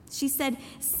singer. She said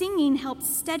singing helped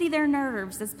steady their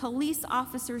nerves as police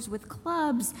officers with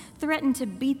clubs threatened to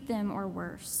beat them or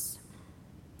worse.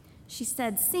 She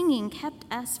said singing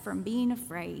kept us from being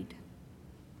afraid.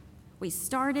 We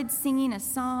started singing a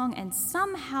song, and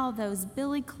somehow those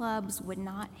billy clubs would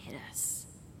not hit us.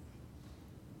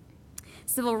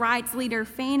 Civil rights leader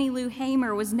Fannie Lou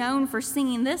Hamer was known for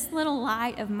singing "This Little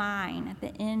Light of Mine" at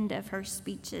the end of her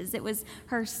speeches. It was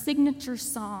her signature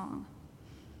song.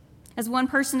 As one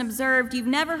person observed, you've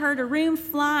never heard a room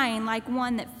flying like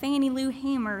one that Fannie Lou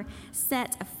Hamer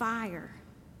set afire.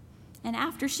 And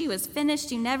after she was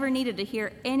finished, you never needed to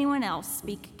hear anyone else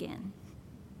speak again.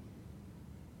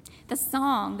 The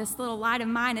song, "This Little Light of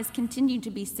Mine," has continued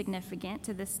to be significant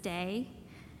to this day.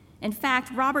 In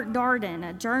fact, Robert Darden,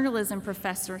 a journalism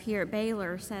professor here at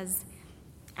Baylor, says,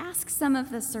 ask some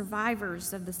of the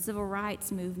survivors of the civil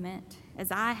rights movement,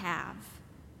 as I have,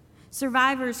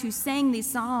 survivors who sang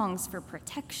these songs for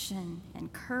protection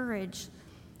and courage,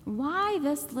 why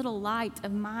this little light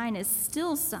of mine is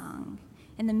still sung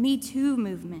in the Me Too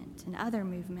movement and other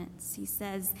movements. He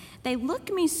says, they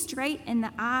look me straight in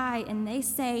the eye and they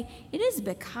say, it is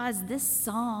because this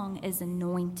song is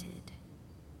anointed.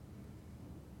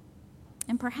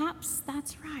 And perhaps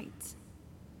that's right.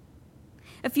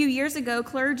 A few years ago,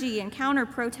 clergy and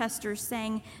counter-protesters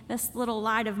sang "This Little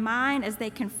Light of Mine" as they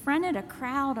confronted a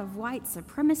crowd of white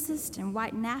supremacists and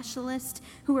white nationalists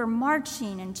who were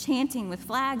marching and chanting with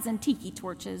flags and tiki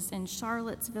torches in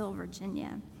Charlottesville,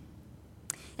 Virginia.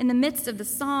 In the midst of the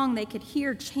song, they could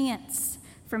hear chants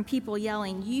from people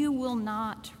yelling, "You will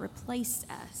not replace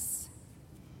us."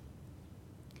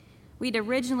 We'd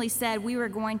originally said we were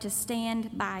going to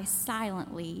stand by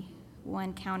silently,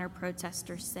 one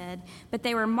counter-protester said, but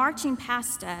they were marching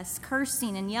past us,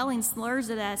 cursing and yelling slurs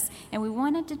at us, and we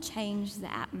wanted to change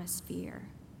the atmosphere.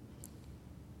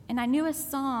 And I knew a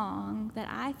song that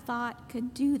I thought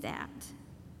could do that.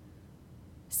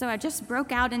 So I just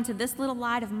broke out into This Little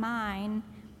Light of Mine,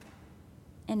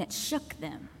 and it shook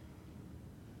them.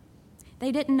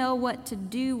 They didn't know what to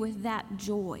do with that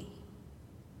joy.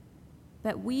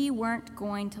 But we weren't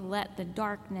going to let the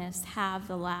darkness have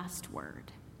the last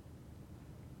word.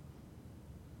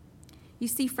 You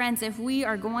see, friends, if we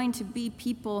are going to be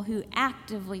people who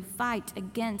actively fight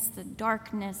against the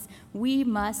darkness, we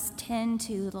must tend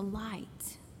to the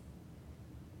light.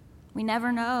 We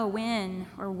never know when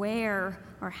or where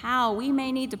or how we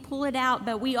may need to pull it out,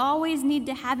 but we always need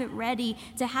to have it ready,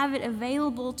 to have it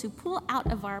available to pull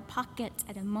out of our pockets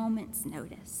at a moment's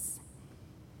notice.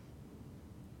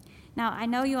 Now, I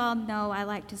know you all know I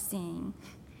like to sing,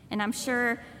 and I'm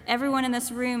sure everyone in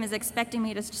this room is expecting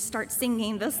me to start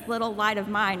singing This Little Light of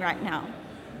Mine right now.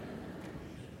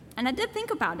 And I did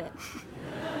think about it.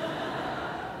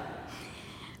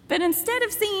 But instead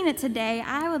of singing it today,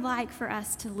 I would like for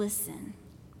us to listen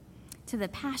to the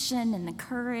passion and the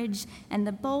courage and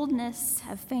the boldness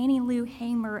of Fannie Lou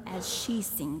Hamer as she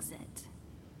sings it.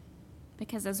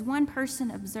 Because as one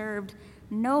person observed,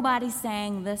 nobody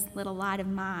sang This Little Light of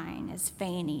Mine as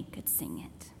Fannie could sing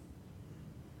it.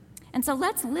 And so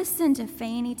let's listen to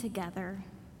Fannie together,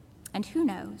 and who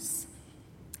knows,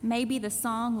 maybe the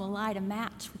song will light a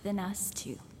match within us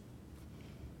too.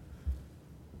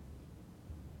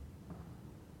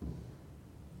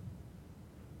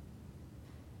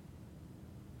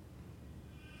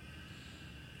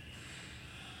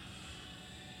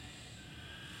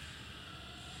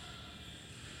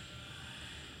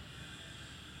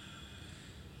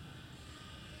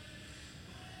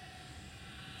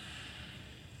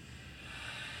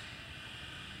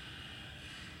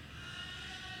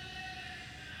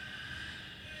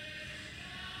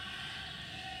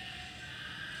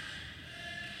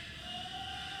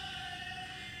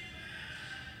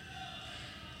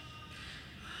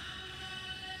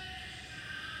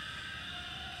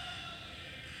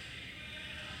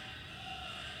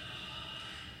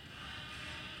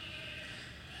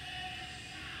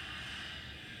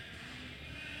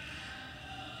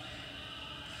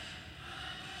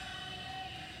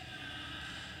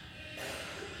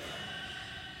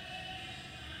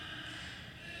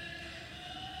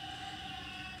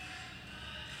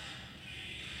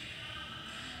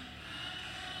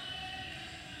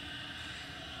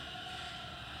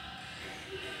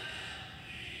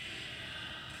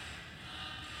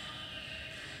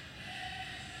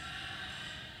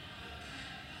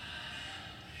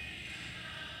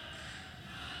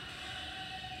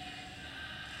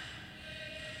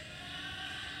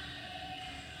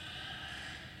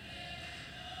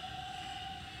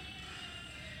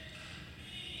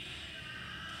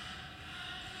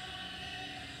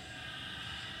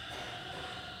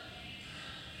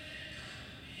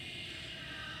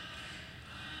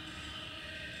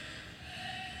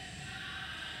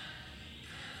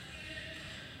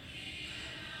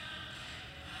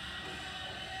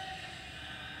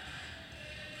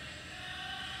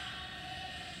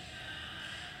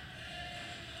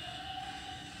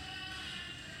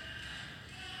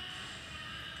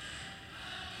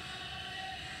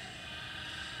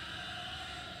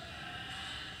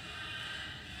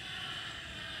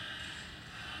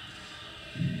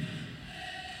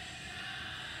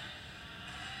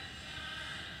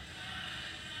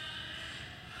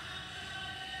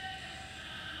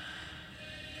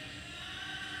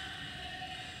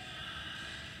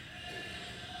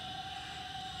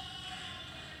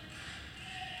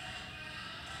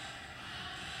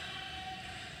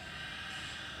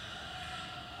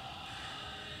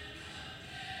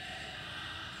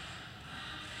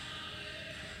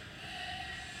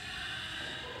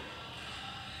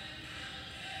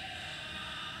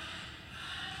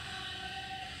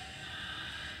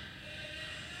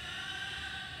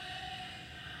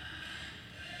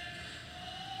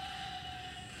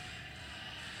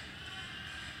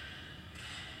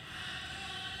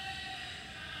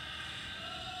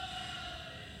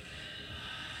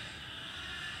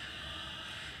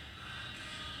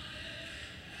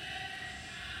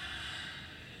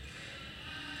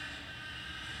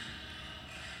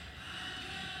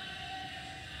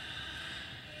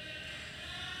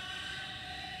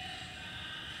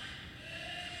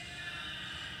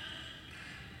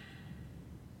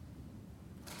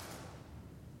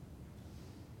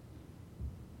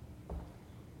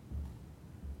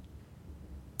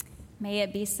 May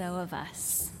it be so of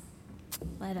us.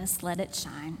 Let us let it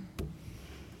shine.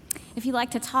 If you'd like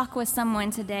to talk with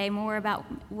someone today more about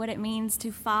what it means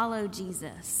to follow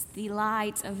Jesus, the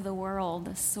light of the world,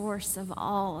 the source of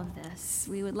all of this,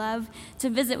 we would love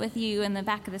to visit with you in the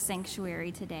back of the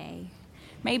sanctuary today.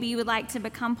 Maybe you would like to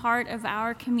become part of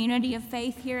our community of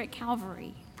faith here at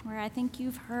Calvary, where I think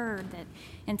you've heard that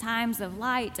in times of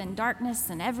light and darkness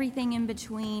and everything in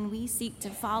between, we seek to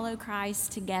follow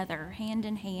Christ together, hand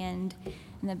in hand,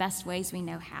 in the best ways we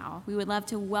know how. We would love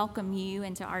to welcome you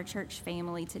into our church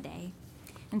family today.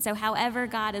 And so however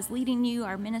God is leading you,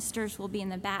 our ministers will be in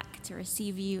the back to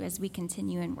receive you as we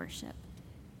continue in worship.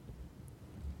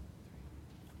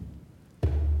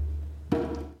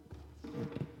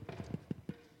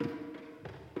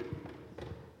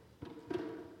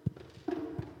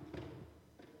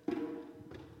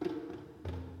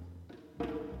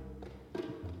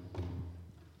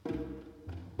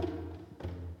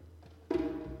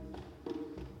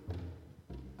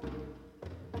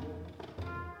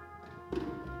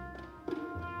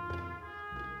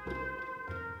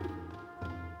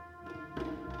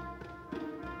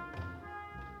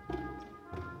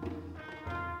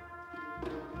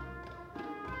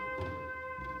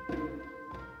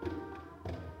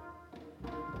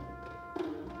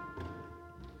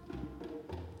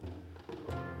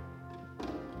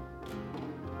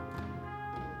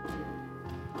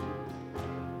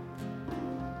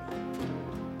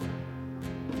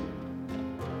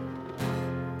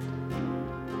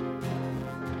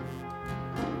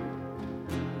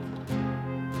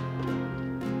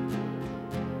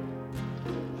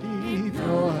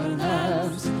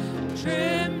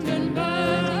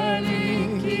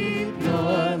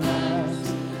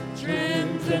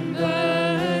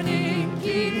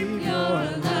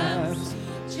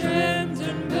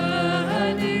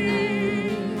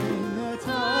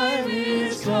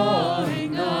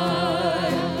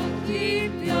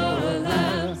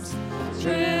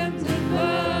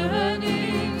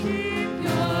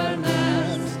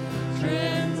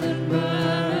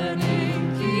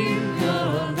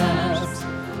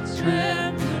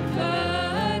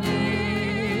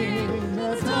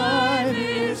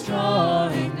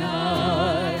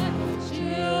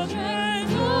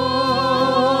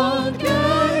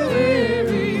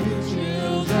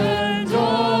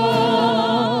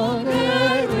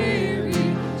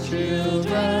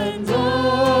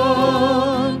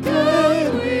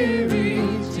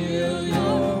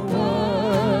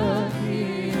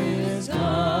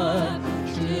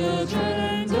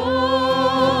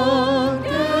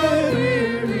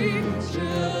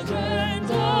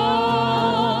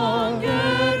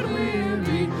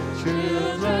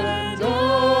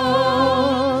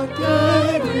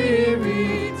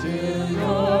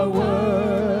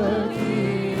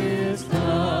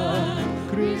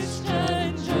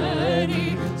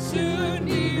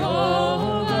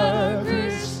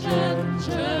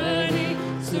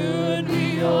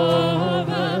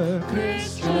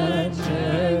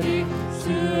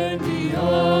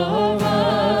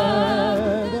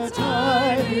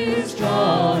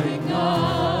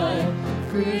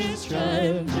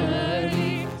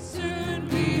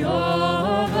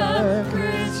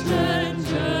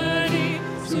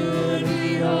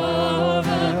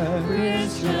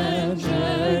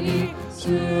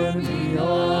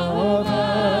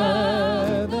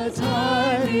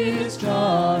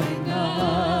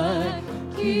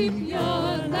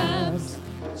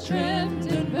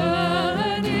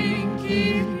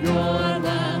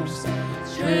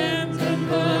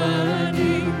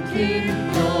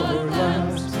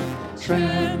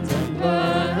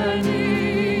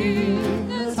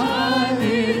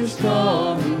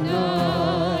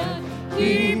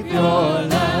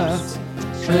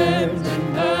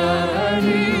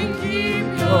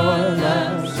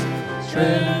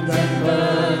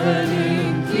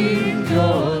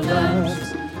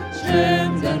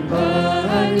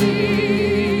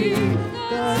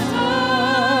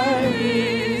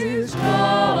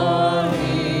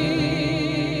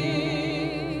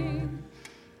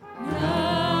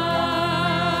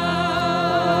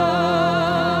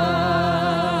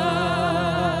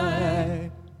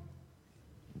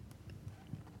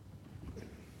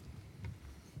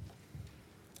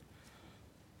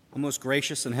 Most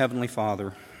gracious and heavenly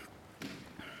Father,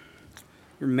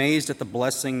 we're amazed at the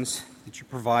blessings that you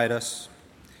provide us.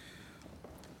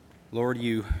 Lord,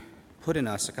 you put in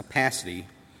us a capacity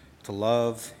to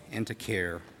love and to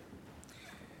care.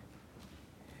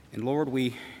 And Lord,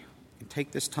 we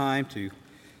take this time to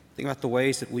think about the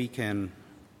ways that we can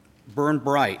burn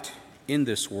bright in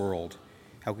this world,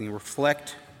 how we can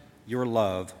reflect your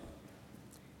love,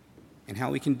 and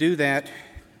how we can do that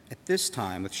at this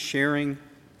time with sharing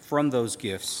from those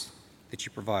gifts that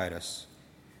you provide us.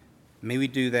 May we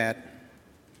do that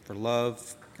for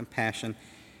love, compassion,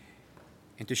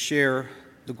 and to share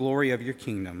the glory of your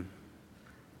kingdom.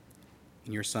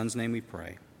 In your Son's name we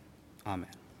pray. Amen.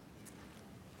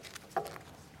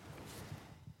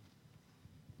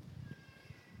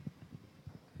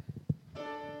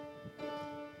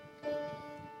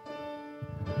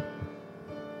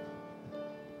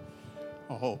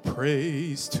 All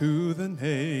praise to the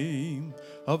name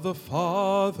of the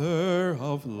Father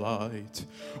of light,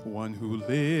 one who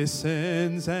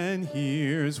listens and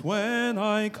hears when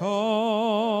I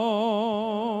call.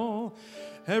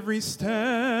 Every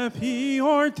step he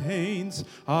ordains,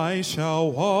 I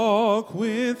shall walk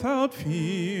without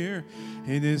fear.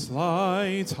 In his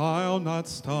light I'll not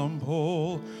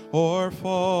stumble or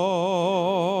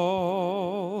fall.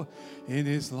 In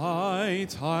his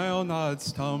light I'll not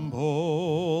stumble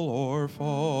or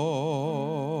fall.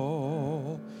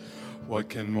 What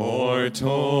can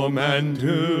mortal man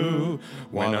do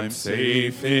when I'm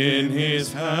safe in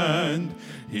his hand?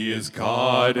 He is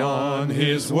God, on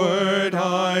his word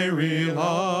I rely.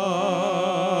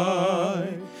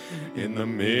 In the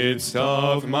midst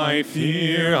of my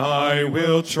fear I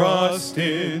will trust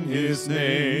in his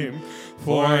name,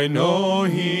 for I know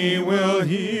he will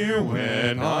hear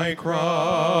when I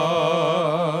cry.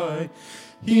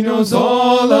 He knows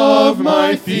all of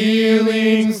my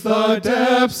feelings, the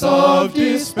depths of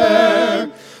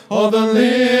despair, all the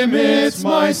limits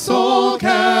my soul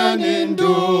can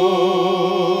endure.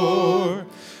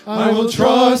 I will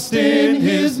trust in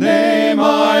his name,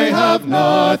 I have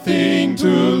nothing to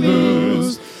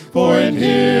lose, for in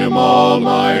him all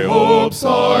my hopes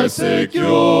are secure.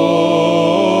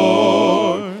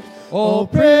 All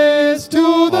praise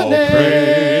to the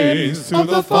name of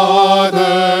the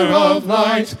Father of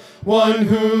light, one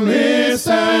who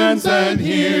listens and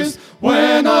hears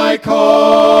when I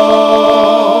call.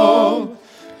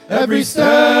 Every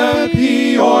step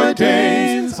he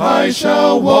ordains, I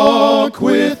shall walk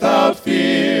without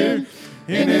fear.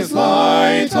 In his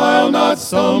light I'll not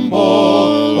stumble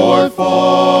or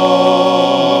fall.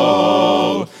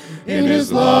 In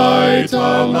his light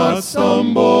I'll not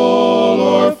stumble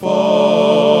or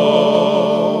fall.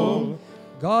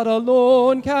 God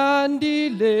alone can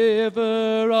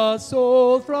deliver a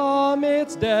soul from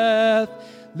its death,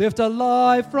 lift a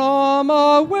life from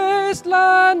a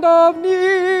wasteland of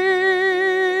need.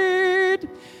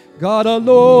 God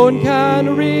alone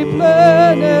can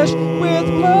replenish with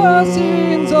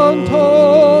blessings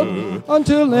untold,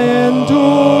 until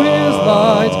into his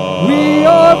light we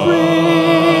are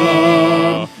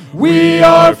freed. We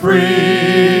are freed.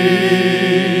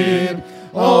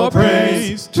 All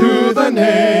praise to the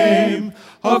name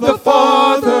of the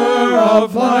Father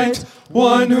of light,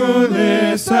 one who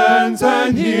listens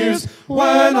and hears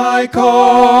when I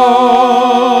call.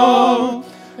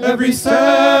 Every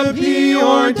step he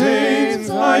ordains,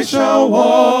 I shall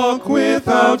walk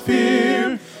without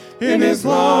fear. In his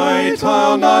light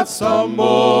I'll not stumble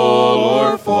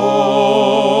or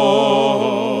fall.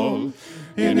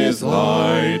 In his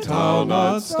light I'll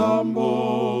not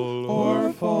stumble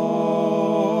or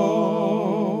fall.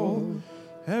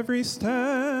 Every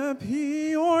step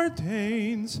he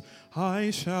ordains, I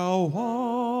shall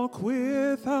walk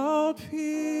without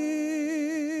fear.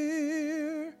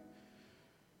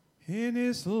 In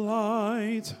his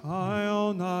light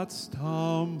I'll not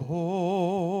stumble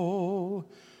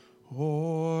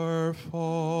or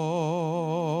fall.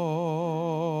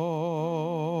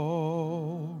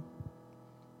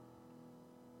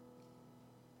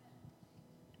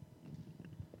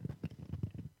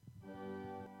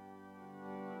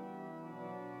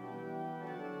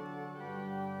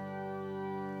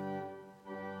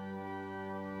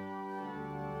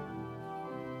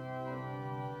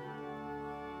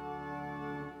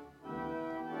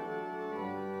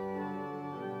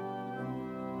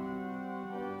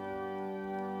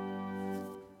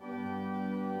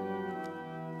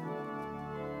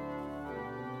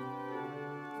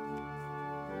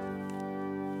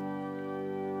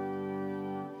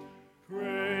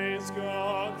 Praise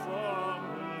God from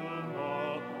whom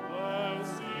all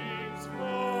blessings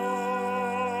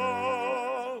flow.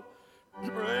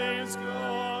 Praise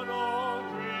God, all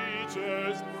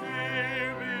creatures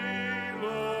here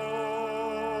below.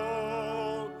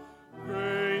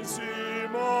 Praise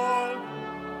him, all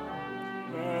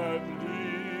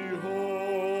heavenly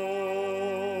host.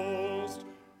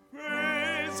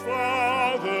 Praise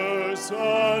Father,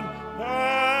 Son,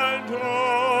 and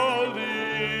Holy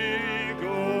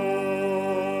Ghost.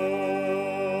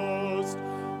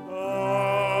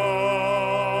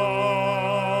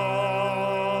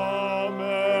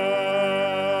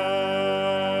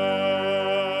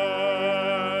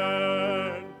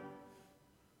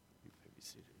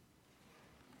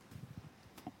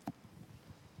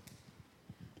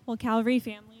 Well, Calvary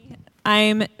family,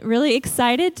 I'm really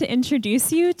excited to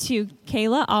introduce you to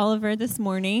Kayla Oliver this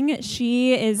morning.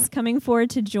 She is coming forward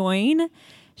to join.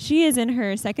 She is in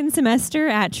her second semester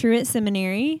at Truett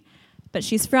Seminary, but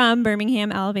she's from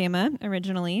Birmingham, Alabama,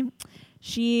 originally.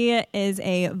 She is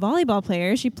a volleyball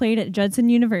player. She played at Judson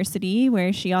University,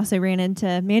 where she also ran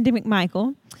into Mandy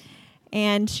McMichael.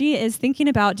 And she is thinking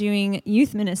about doing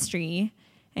youth ministry.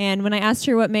 And when I asked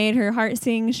her what made her heart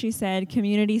sing, she said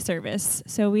community service.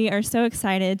 So we are so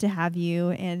excited to have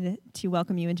you and to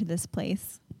welcome you into this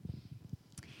place.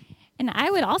 And I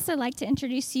would also like to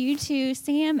introduce you to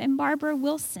Sam and Barbara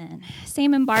Wilson.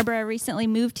 Sam and Barbara recently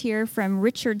moved here from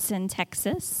Richardson,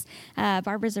 Texas.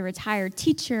 Barbara's a retired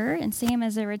teacher, and Sam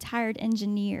is a retired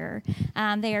engineer.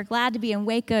 They are glad to be in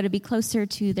Waco to be closer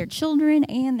to their children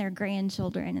and their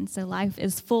grandchildren, and so life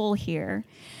is full here.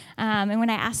 And when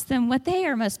I asked them what they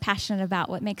are most passionate about,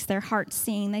 what makes their hearts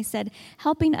sing, they said,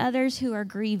 helping others who are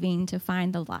grieving to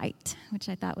find the light, which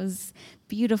I thought was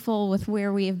beautiful with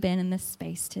where we have been in this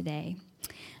space today.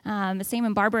 Sam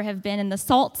and Barbara have been in the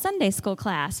SALT Sunday School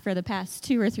class for the past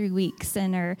 2 or 3 weeks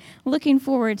and are looking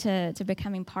forward to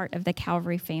becoming part of the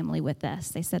Calvary family with us.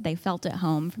 They said they felt at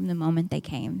home from the moment they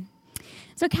came.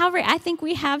 So Calvary, I think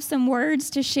we have some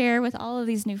words to share with all of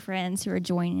these new friends who are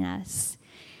joining us.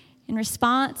 In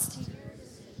response to your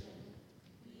decision,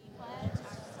 we pledge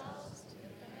ourselves to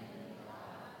defend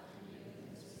God and you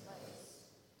in this place.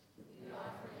 We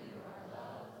offer you our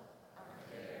love, our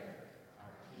care,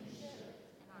 our kinship,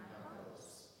 and our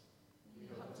hopes. We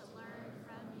hope to learn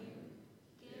from you,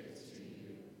 give to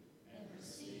you, and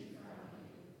receive from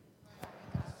you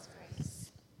by God's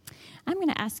grace. I'm going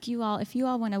to ask you all if you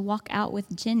all want to walk out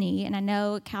with Jenny, and I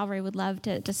know Calvary would love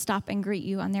to stop and greet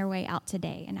you on their way out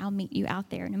today, and I'll meet you out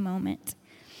there in a moment.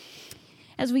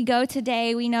 As we go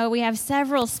today, we know we have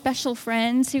several special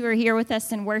friends who are here with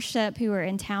us in worship, who are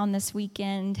in town this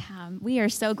weekend. We are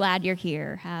so glad you're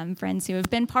here. Friends who have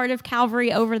been part of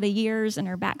Calvary over the years and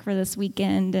are back for this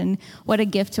weekend, and what a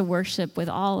gift to worship with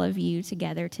all of you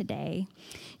together today.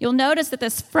 You'll notice that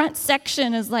this front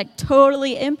section is like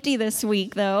totally empty this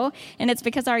week, though, and it's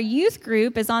because our youth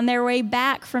group is on their way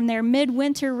back from their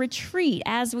midwinter retreat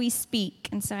as we speak.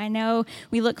 And so I know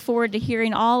we look forward to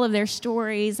hearing all of their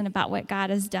stories and about what God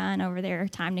has done over their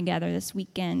time together this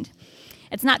weekend.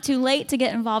 It's not too late to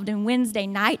get involved in Wednesday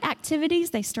night activities.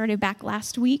 They started back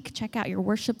last week. Check out your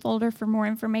worship folder for more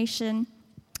information.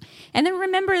 And then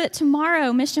remember that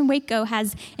tomorrow, Mission Waco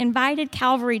has invited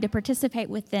Calvary to participate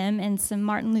with them in some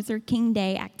Martin Luther King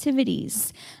Day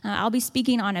activities. I'll be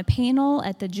speaking on a panel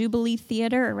at the Jubilee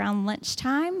Theater around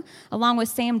lunchtime, along with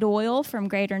Sam Doyle from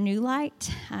Greater New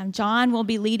Light. John will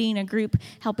be leading a group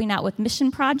helping out with mission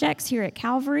projects here at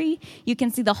Calvary. You can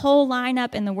see the whole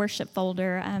lineup in the worship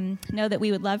folder. Know that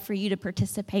we would love for you to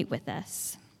participate with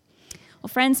us. Well,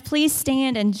 friends, please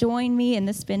stand and join me in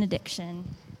this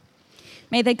benediction.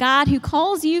 May the God who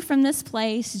calls you from this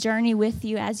place journey with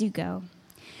you as you go.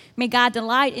 May God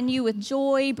delight in you with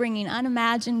joy, bringing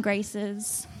unimagined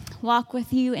graces, walk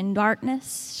with you in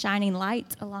darkness, shining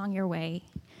light along your way.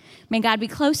 May God be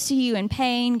close to you in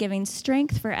pain, giving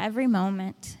strength for every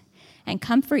moment, and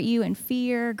comfort you in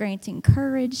fear, granting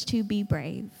courage to be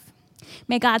brave.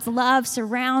 May God's love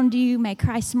surround you. May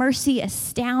Christ's mercy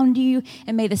astound you.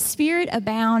 And may the Spirit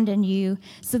abound in you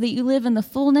so that you live in the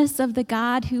fullness of the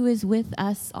God who is with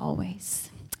us always.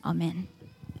 Amen.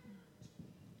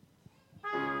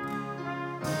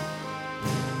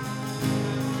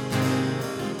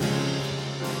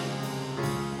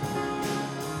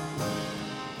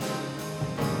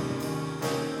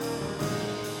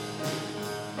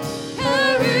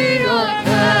 Carry your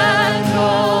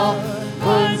candle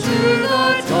unto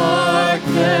the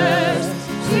darkness,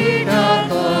 seek out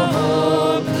the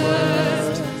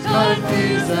hopeless,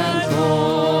 confused and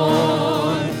torn.